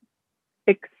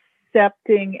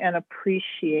accepting and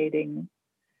appreciating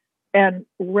and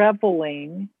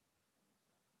reveling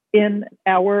in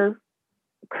our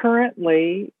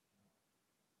currently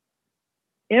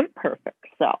imperfect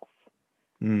self.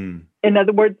 In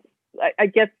other words, I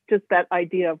guess just that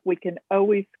idea of we can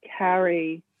always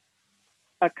carry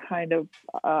a kind of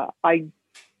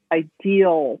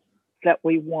ideal that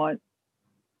we want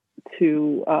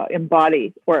to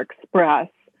embody or express,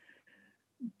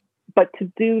 but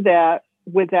to do that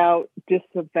without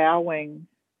disavowing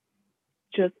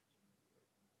just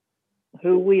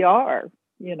who we are,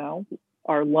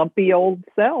 our lumpy old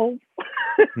selves.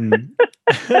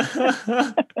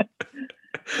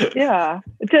 Yeah,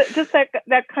 just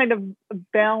that kind of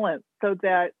balance, so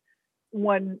that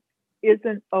one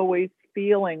isn't always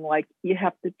feeling like you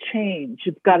have to change,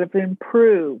 you've got to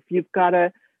improve, you've got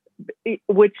to,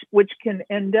 which can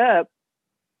end up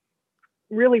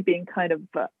really being kind of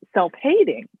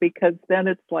self-hating, because then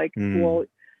it's like, well,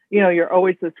 you're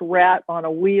always this rat on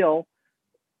a wheel,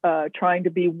 trying to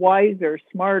be wiser,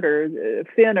 smarter,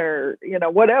 thinner,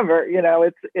 whatever.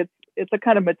 It's a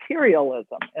kind of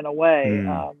materialism in a way.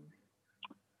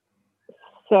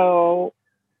 So,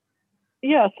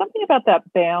 yeah, something about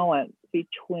that balance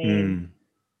between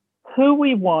who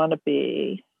we want to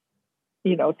be,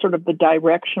 sort of the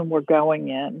direction we're going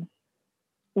in,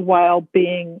 while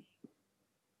being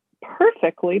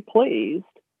perfectly pleased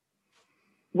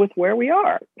with where we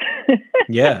are.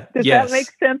 Yeah. Does that make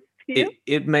sense to you?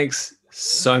 It makes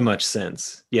so much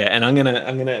sense. Yeah. And I'm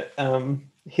gonna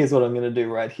here's what I'm gonna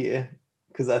do right here,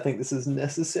 because I think this is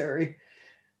necessary.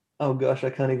 Oh gosh, I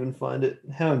can't even find it.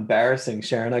 How embarrassing,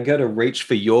 Sharon. I go to reach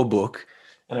for your book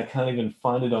and I can't even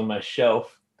find it on my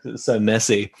shelf because it's so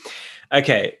messy.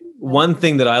 Okay. One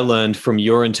thing that I learned from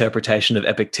your interpretation of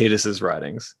Epictetus's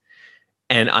writings,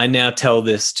 and I now tell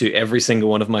this to every single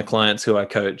one of my clients who I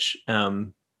coach,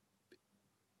 on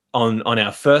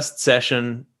our first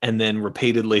session and then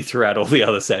repeatedly throughout all the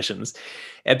other sessions.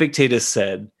 Epictetus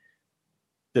said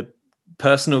that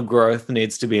personal growth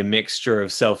needs to be a mixture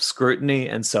of self-scrutiny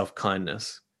and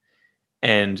self-kindness.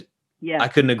 And I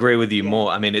couldn't agree with you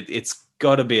more. I mean, it's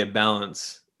got to be a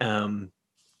balance. And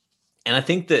I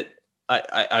think that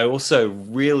I also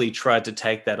really tried to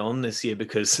take that on this year,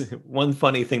 because one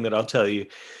funny thing that I'll tell you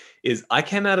is I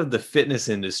came out of the fitness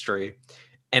industry,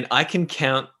 and I can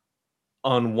count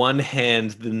on one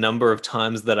hand the number of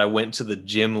times that I went to the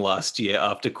gym last year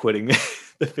after quitting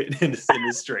the fitness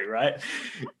industry, right?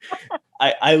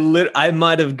 I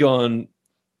might have gone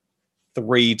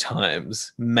 3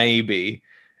 times, maybe.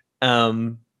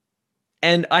 And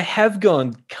I have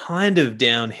gone kind of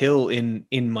downhill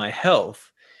in my health.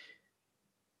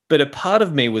 But a part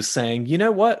of me was saying, you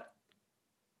know what?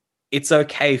 It's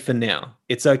okay for now.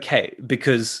 It's okay,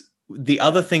 because the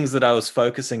other things that I was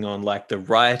focusing on, like the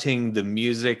writing, the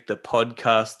music, the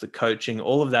podcast, the coaching,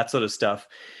 all of that sort of stuff,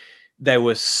 they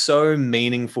were so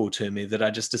meaningful to me that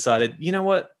I just decided, you know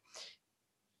what?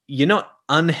 You're not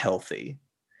unhealthy.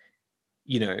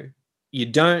 You're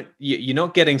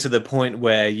not getting to the point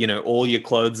where, all your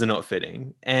clothes are not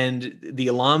fitting and the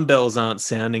alarm bells aren't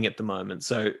sounding at the moment.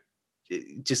 So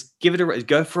just give it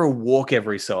go for a walk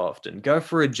every so often, go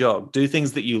for a jog, do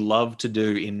things that you love to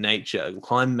do in nature,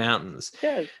 climb mountains.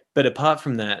 Yes. But apart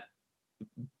from that,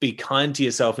 be kind to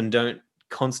yourself and don't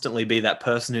constantly be that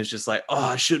person who's just like, oh,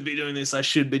 I should be doing this, I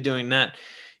should be doing that.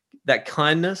 That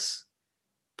kindness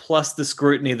plus the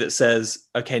scrutiny that says,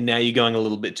 okay, now you're going a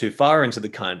little bit too far into the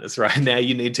kindness, right? Now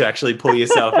you need to actually pull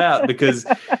yourself out because,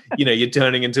 you're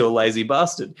turning into a lazy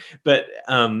bastard. But,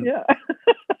 Yeah.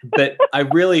 but I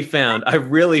really found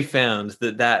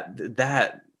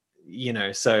that,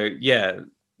 so yeah,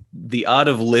 The Art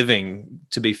of Living,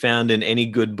 to be found in any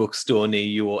good bookstore near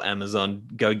you or Amazon.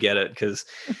 Go get it, because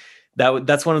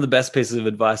that's one of the best pieces of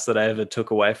advice that I ever took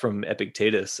away from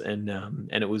Epictetus, and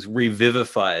it was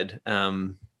revivified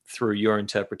through your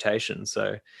interpretation.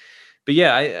 So, but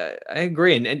yeah, I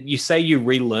agree. And you say you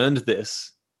relearned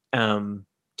this. Do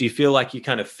you feel like you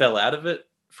kind of fell out of it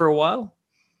for a while?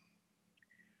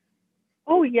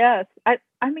 Oh yes. I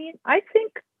mean, I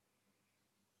think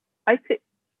I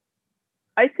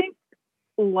think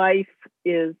life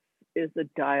is a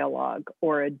dialogue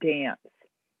or a dance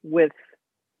with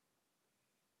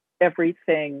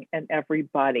everything and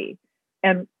everybody.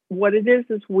 And what it is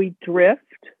we drift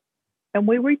and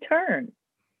we return,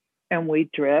 and we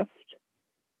drift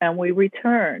and we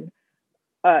return.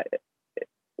 Uh,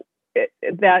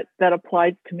 that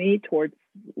applies to me towards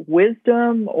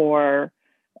wisdom or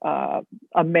a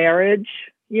marriage.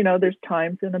 There's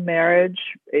times in a marriage,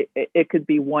 it could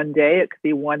be one day, it could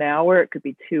be 1 hour, it could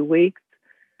be 2 weeks,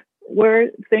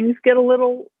 where things get a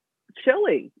little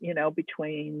chilly,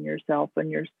 between yourself and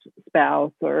your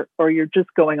spouse, or you're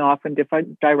just going off in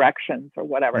different directions or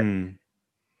whatever.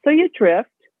 So you drift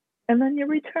and then you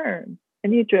return,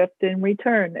 and you drift and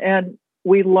return, and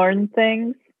we learn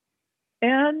things,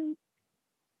 and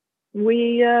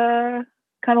we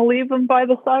kind of leave them by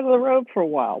the side of the road for a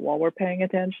while we're paying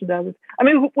attention to others. I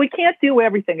mean, we can't do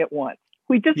everything at once.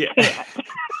 We just can't.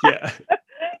 Yeah.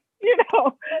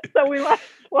 So we might as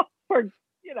well,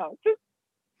 just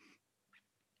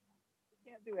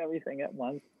can't do everything at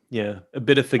once. Yeah. A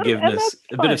bit of forgiveness,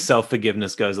 a bit of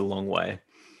self-forgiveness goes a long way.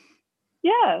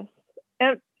 Yes.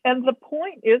 And the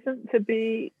point isn't to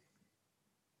be,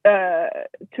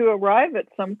 to arrive at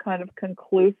some kind of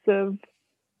conclusive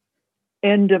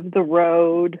end of the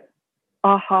road.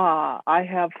 Aha, I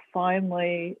have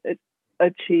finally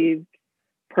achieved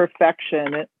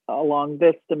perfection along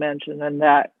this dimension and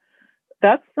that.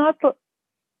 That's not the,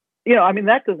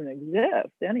 that doesn't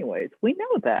exist anyways. We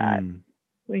know that.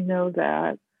 We know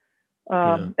that.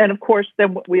 And of course,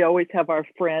 then we always have our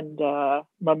friend,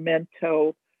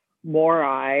 memento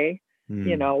mori,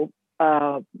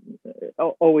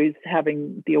 always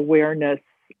having the awareness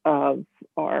of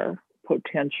our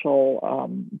potential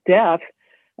death.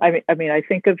 I mean, I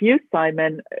think of you,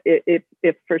 Simon. If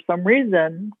for some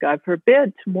reason, God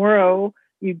forbid, tomorrow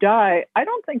you die, I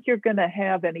don't think you're going to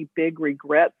have any big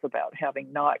regrets about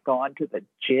having not gone to the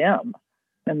gym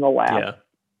in the last.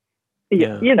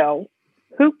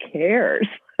 Who cares?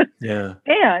 Yeah.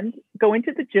 And going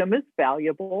to the gym is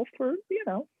valuable for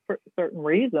certain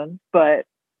reasons, but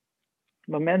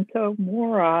memento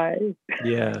mori.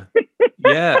 Yeah.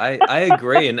 Yeah, I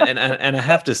agree. And I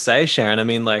have to say, Sharon, I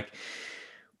mean, like,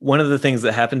 one of the things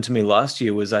that happened to me last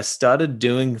year was I started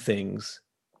doing things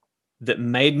that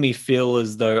made me feel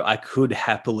as though I could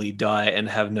happily die and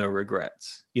have no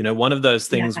regrets. One of those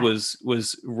things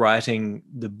was writing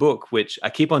the book, which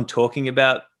I keep on talking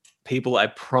about. People, I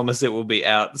promise it will be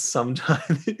out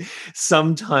sometime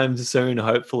soon,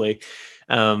 hopefully.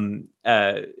 That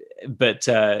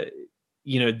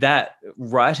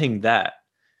writing that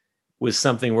was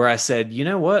something where I said, you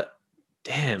know what?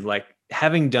 Damn, like,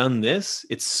 having done this,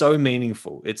 it's so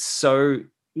meaningful. It's so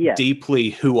deeply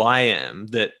who I am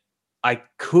that I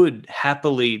could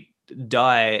happily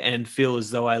die and feel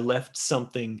as though I left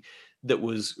something that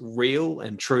was real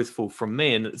and truthful from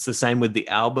me. And it's the same with the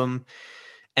album.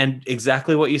 And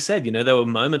exactly what you said, there were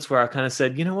moments where I kind of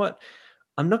said, you know what?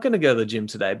 I'm not going to go to the gym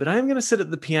today, but I am going to sit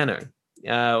at the piano.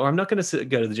 Or I'm not going to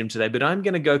go to the gym today, but I'm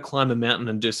going to go climb a mountain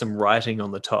and do some writing on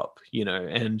the top, and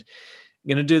I'm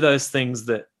going to do those things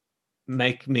that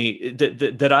make me,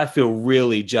 that I feel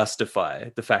really justify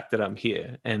the fact that I'm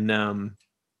here. And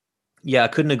I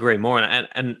couldn't agree more.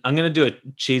 And I'm going to do a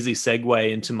cheesy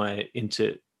segue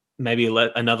into maybe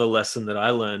another lesson that I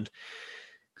learned.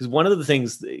 Because one of the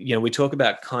things, we talk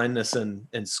about kindness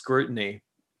and scrutiny.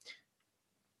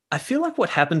 I feel like what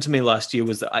happened to me last year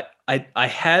was that I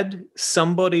had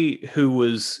somebody who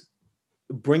was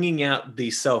bringing out the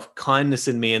self-kindness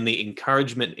in me and the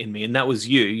encouragement in me, and that was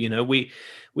you.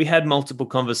 We had multiple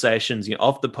conversations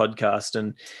off the podcast,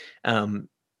 and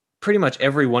pretty much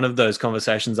every one of those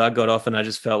conversations I got off and I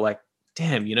just felt like,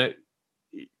 damn,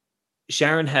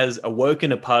 Sharon has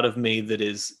awoken a part of me that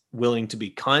is willing to be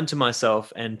kind to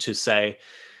myself and to say,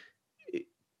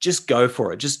 just go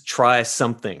for it. Just try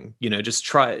something,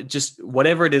 just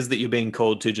whatever it is that you're being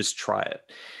called to, just try it.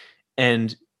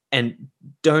 And and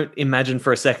don't imagine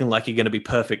for a second like you're going to be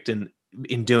perfect in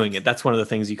doing it. That's one of the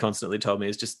things you constantly told me,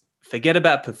 is just forget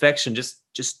about perfection,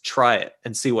 just try it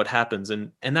and see what happens.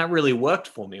 And that really worked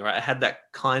for me, right? I had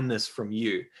that kindness from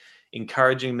you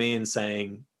encouraging me and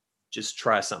saying, just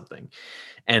try something.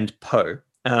 And Poe.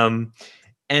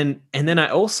 And then I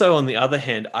also, on the other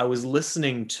hand, I was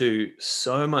listening to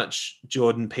so much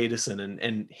Jordan Peterson,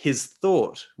 and his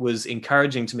thought was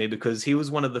encouraging to me, because he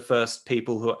was one of the first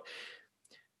people who,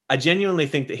 I genuinely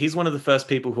think that he's one of the first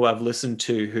people who I've listened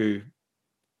to who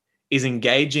is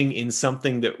engaging in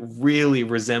something that really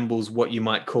resembles what you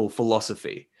might call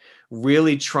philosophy,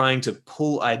 really trying to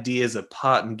pull ideas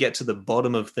apart and get to the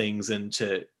bottom of things, and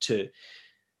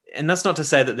and that's not to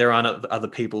say that there aren't other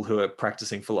people who are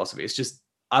practicing philosophy. It's just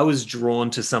I was drawn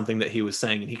to something that he was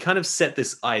saying, and he kind of set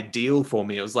this ideal for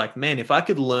me. It was like, man, if I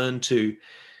could learn to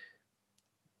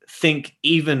think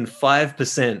even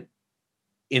 5%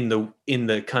 in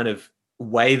the kind of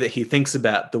way that he thinks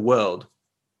about the world,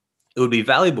 it would be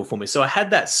valuable for me. So I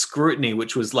had that scrutiny,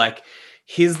 which was like,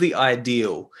 here's the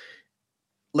ideal.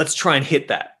 Let's try and hit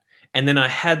that. And then I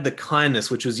had the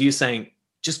kindness, which was you saying,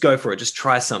 just go for it. Just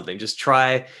try something. Just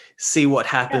try, see what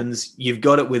happens. Yeah. You've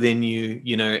got it within you,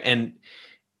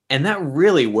 and that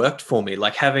really worked for me.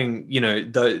 Like having,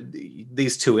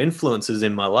 these two influences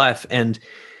in my life. And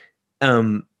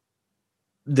the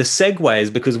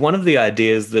segues, because one of the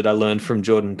ideas that I learned from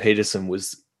Jordan Peterson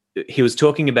was, he was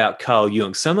talking about Carl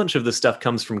Jung. So much of the stuff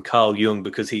comes from Carl Jung,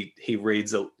 because he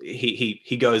reads,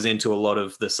 he goes into a lot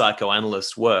of the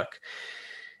psychoanalyst work.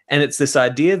 And it's this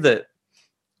idea that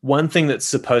one thing that's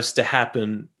supposed to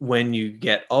happen when you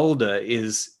get older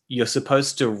is you're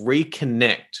supposed to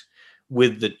reconnect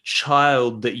with the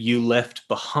child that you left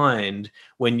behind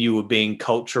when you were being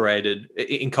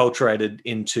enculturated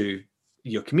into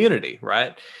your community,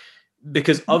 right?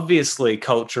 Because obviously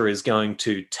culture is going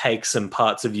to take some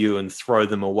parts of you and throw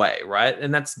them away, right?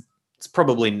 And it's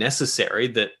probably necessary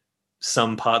that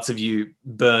some parts of you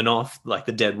burn off like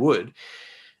the dead wood.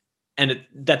 And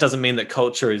that doesn't mean that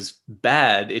culture is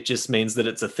bad. It just means that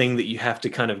it's a thing that you have to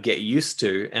kind of get used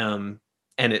to, and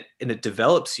it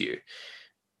develops you.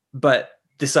 But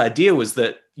this idea was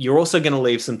that you're also going to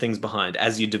leave some things behind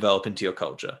as you develop into your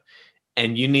culture,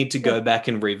 and you need to go back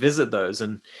and revisit those.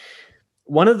 And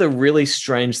one of the really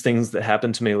strange things that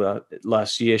happened to me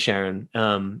last year, Sharon,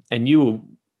 and you were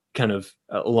kind of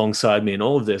alongside me in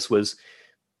all of this, was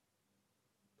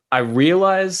I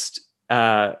realized,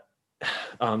 I'm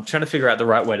trying to figure out the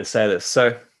right way to say this.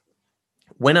 So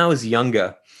when I was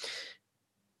younger,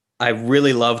 I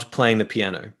really loved playing the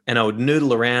piano, and I would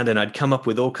noodle around and I'd come up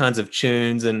with all kinds of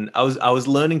tunes, and I was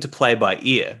learning to play by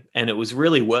ear, and it was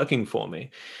really working for me.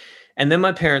 And then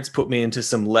my parents put me into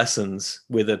some lessons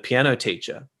with a piano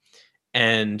teacher,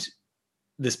 and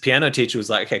this piano teacher was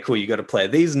like, okay, cool, you got to play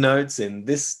these notes in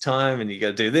this time, and you got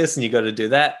to do this and you got to do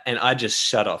that. And I just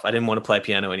shut off. I didn't want to play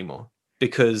piano anymore,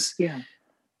 because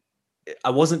I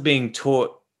wasn't being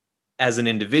taught as an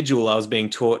individual. I was being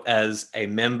taught as a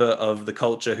member of the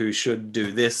culture who should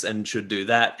do this and should do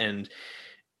that.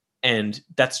 And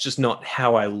that's just not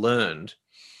how I learned.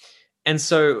 And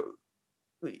so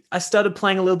I started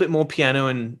playing a little bit more piano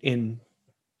in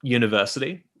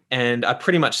university, and I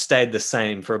pretty much stayed the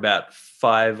same for about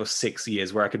 5 or 6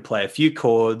 years, where I could play a few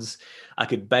chords. I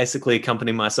could basically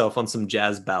accompany myself on some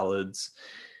jazz ballads,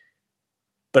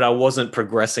 but I wasn't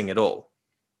progressing at all.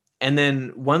 And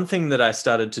then one thing that I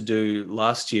started to do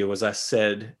last year was I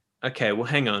said, okay, well,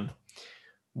 hang on.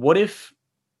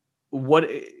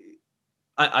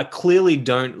 I clearly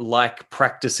don't like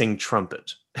practicing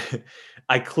trumpet.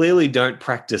 I clearly don't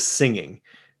practice singing.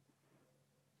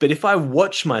 But if I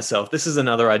watch myself, this is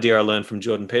another idea I learned from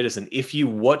Jordan Peterson. If you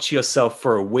watch yourself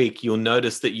for a week, you'll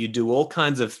notice that you do all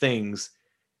kinds of things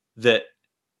that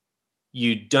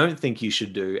you don't think you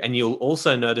should do. And you'll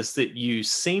also notice that you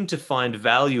seem to find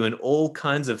value in all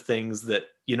kinds of things that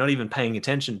you're not even paying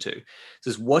attention to.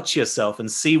 Just watch yourself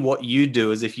and see what you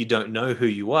do as if you don't know who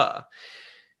you are.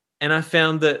 And I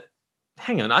found that,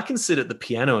 hang on, I can sit at the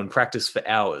piano and practice for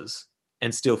hours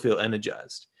and still feel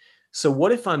energized. So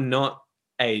what if I'm not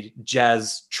a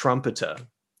jazz trumpeter?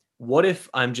 What if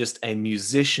I'm just a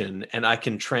musician and I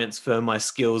can transfer my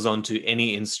skills onto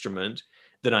any instrument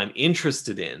that I'm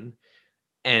interested in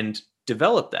and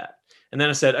develop that? And then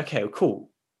I said, okay, cool.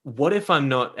 What if I'm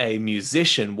not a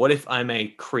musician? What if I'm a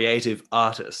creative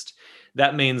artist?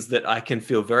 That means that I can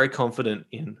feel very confident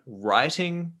in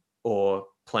writing or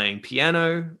playing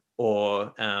piano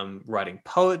or writing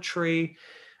poetry.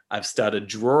 I've started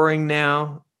drawing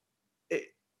now.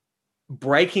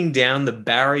 breaking down the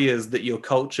barriers that your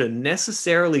culture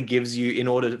necessarily gives you in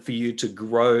order for you to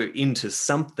grow into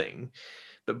something,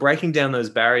 but breaking down those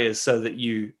barriers so that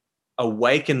you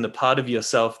awaken the part of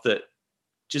yourself that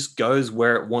just goes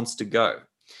where it wants to go.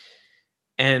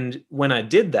 And when I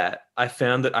did that, I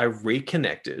found that I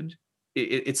reconnected.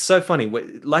 It's so funny.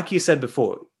 Like you said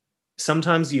before,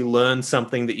 sometimes you learn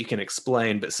something that you can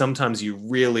explain, but sometimes you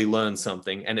really learn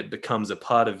something and it becomes a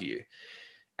part of you.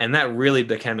 And that really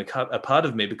became a part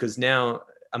of me, because now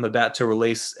I'm about to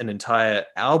release an entire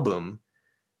album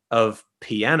of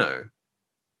piano.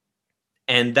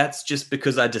 And that's just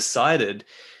because I decided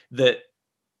that,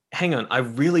 hang on, I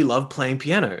really love playing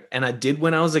piano, and I did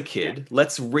when I was a kid.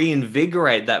 Let's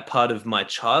reinvigorate that part of my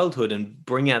childhood and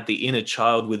bring out the inner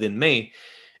child within me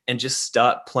and just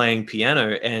start playing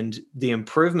piano. And the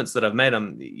improvements that I've made,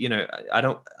 I'm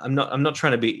not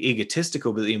trying to be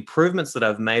egotistical, but the improvements that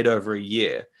I've made over a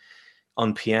year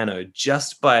on piano,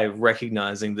 just by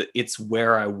recognizing that it's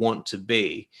where I want to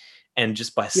be, and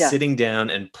just by sitting down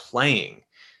and playing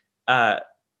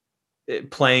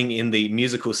in the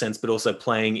musical sense, but also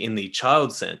playing in the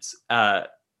child sense.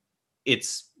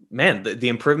 It's, man, the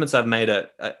improvements I've made are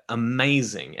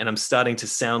amazing, and I'm starting to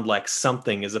sound like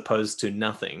something as opposed to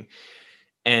nothing.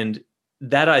 And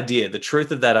that idea, the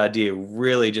truth of that idea,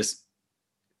 really just,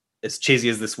 as cheesy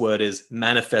as this word is,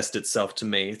 manifest itself to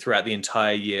me throughout the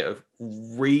entire year of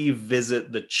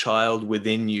revisit the child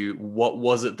within you. What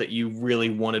was it that you really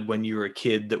wanted when you were a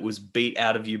kid that was beat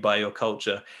out of you by your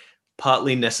culture,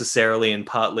 partly necessarily and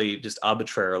partly just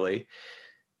arbitrarily?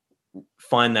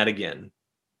 Find that again.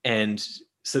 And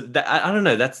so that, I don't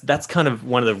know, that's kind of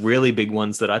one of the really big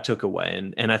ones that I took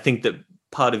away. And I think that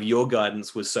part of your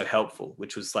guidance was so helpful,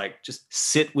 which was like, just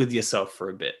sit with yourself for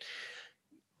a bit.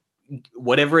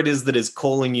 Whatever it is that is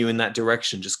calling you in that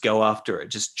direction, just go after it.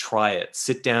 Just try it.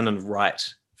 Sit down and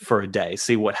write for a day.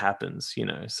 See what happens,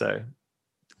 So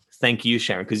thank you,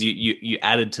 Sharon, because you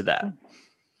added to that.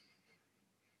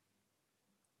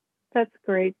 That's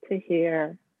great to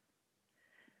hear.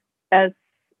 As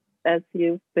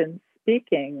you've been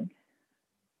speaking,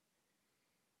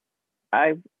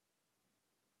 I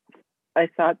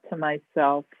thought to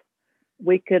myself,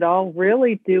 we could all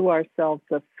really do ourselves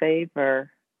a favor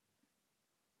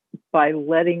by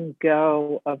letting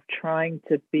go of trying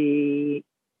to be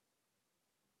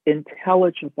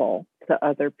intelligible to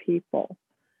other people.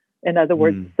 In other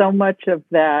words, so much of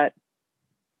that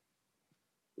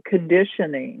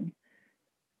conditioning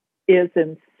is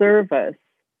in service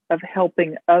of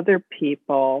helping other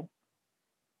people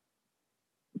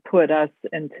put us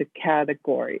into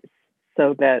categories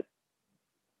so that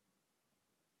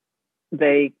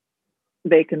they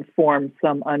can form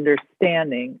some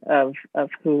understanding of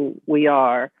who we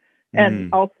are,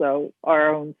 and also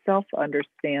our own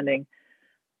self-understanding.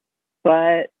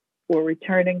 But we're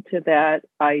returning to that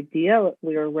idea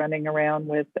we were running around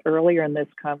with earlier in this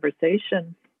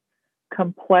conversation,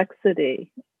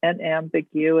 complexity and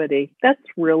ambiguity. That's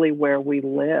really where we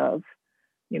live.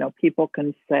 People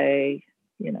can say,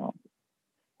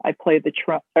 I play the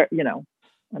trumpet,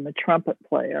 I'm a trumpet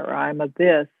player, or I'm a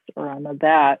this, or I'm a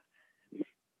that.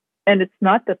 And it's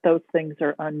not that those things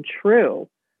are untrue,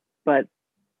 but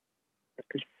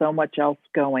there's so much else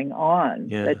going on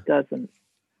that doesn't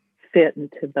fit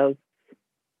into those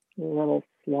little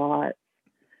slots.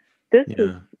 This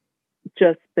has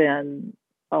just been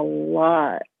a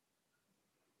lot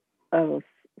of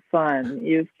fun.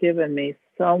 You've given me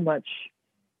so much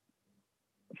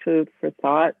food for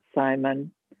thought,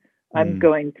 Simon. I'm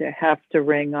going to have to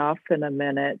ring off in a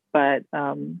minute, but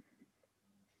I'm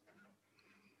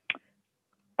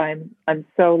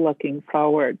so looking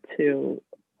forward to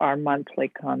our monthly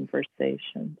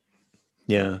conversations.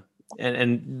 Yeah.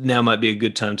 And now might be a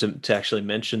good time to actually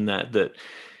mention that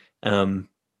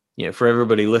for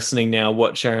everybody listening now,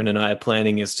 what Sharon and I are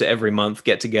planning is to every month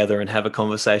get together and have a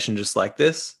conversation just like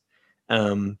this.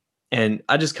 And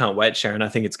I just can't wait, Sharon. I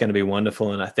think it's going to be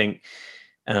wonderful. And I think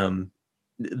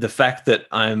the fact that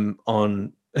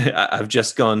I've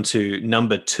just gone to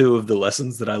number 2 of the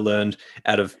lessons that I learned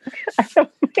out of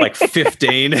like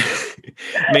 15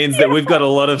 means that we've got a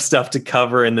lot of stuff to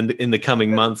cover in the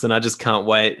coming months, and I just can't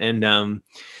wait. And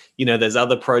there's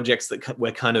other projects that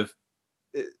we're kind of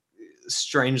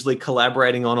strangely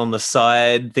collaborating on the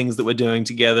side, things that we're doing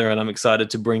together, and I'm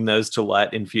excited to bring those to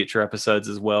light in future episodes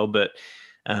as well. But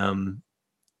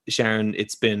Sharon,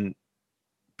 it's been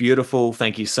beautiful.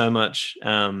 Thank you so much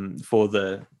for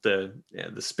the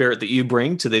spirit that you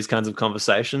bring to these kinds of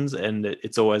conversations, and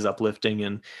it's always uplifting,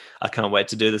 and I can't wait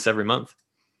to do this every month.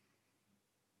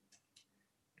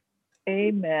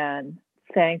 Amen.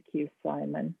 Thank you,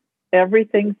 Simon.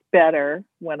 everything's better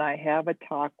when I have a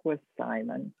talk with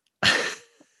Simon.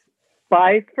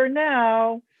 Bye for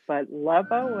now, but love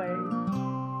always.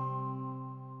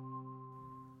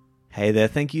 Hey there,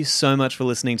 thank you so much for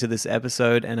listening to this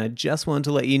episode, and I just wanted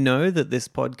to let you know that this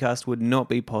podcast would not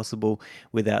be possible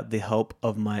without the help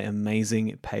of my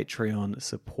amazing Patreon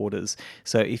supporters.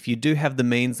 So if you do have the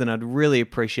means, then I'd really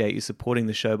appreciate you supporting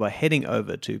the show by heading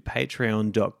over to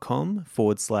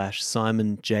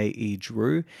patreon.com/Simon J.E.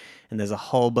 Drew, and there's a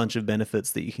whole bunch of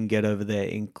benefits that you can get over there,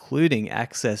 including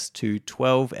access to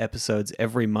 12 episodes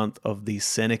every month of the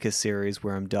Seneca series,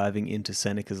 where I'm diving into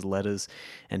Seneca's letters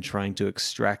and trying to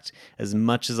extract as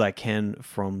much as I can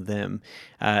from them.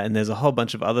 And there's a whole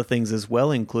bunch of other things as well,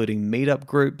 including meetup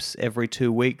groups every 2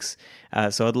 weeks.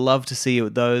 So I'd love to see you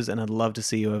at those, and I'd love to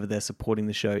see you over there supporting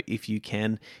the show if you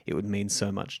can. It would mean so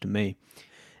much to me.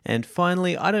 And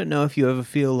finally, I don't know if you ever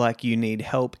feel like you need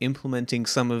help implementing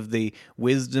some of the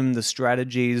wisdom, the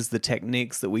strategies, the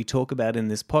techniques that we talk about in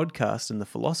this podcast and the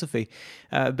philosophy.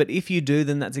 But if you do,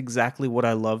 then that's exactly what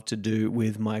I love to do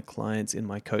with my clients in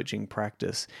my coaching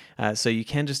practice. So you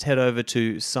can just head over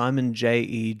to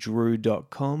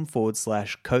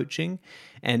simonjedrew.com/coaching.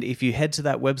 And if you head to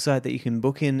that website, that you can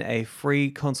book in a free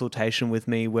consultation with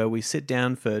me where we sit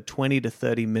down for 20 to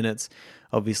 30 minutes,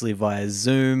 obviously via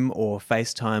Zoom or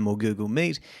FaceTime or Google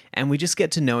Meet, and we just get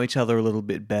to know each other a little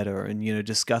bit better and,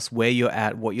 discuss where you're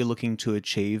at, what you're looking to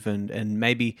achieve, and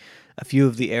maybe a few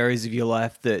of the areas of your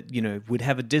life that, would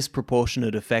have a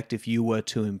disproportionate effect if you were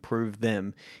to improve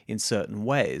them in certain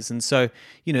ways. And so,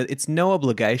 it's no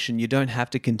obligation. You don't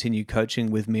have to continue coaching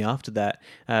with me after that,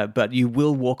 but you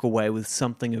will walk away with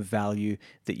something of value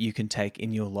that you can take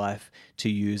in your life to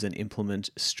use and implement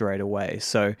straight away.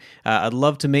 So I'd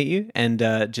love to meet you, and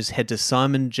just head to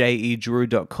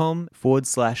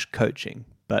simonjedrew.com/coaching.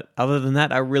 But other than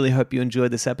that, I really hope you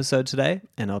enjoyed this episode today,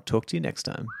 and I'll talk to you next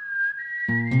time.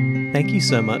 Thank you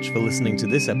so much for listening to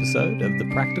this episode of the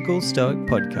Practical Stoic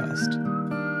Podcast.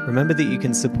 Remember that you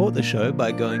can support the show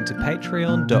by going to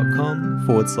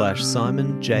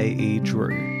patreon.com/Simon J.E.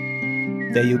 Drew.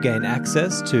 There you'll gain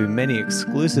access to many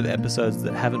exclusive episodes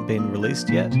that haven't been released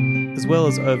yet, as well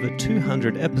as over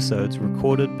 200 episodes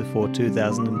recorded before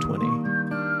 2020.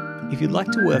 If you'd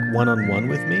like to work one-on-one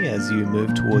with me as you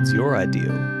move towards your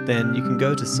ideal, then you can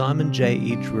go to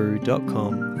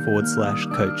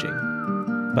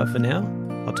simonjedrew.com/coaching. But for now,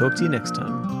 I'll talk to you next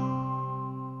time.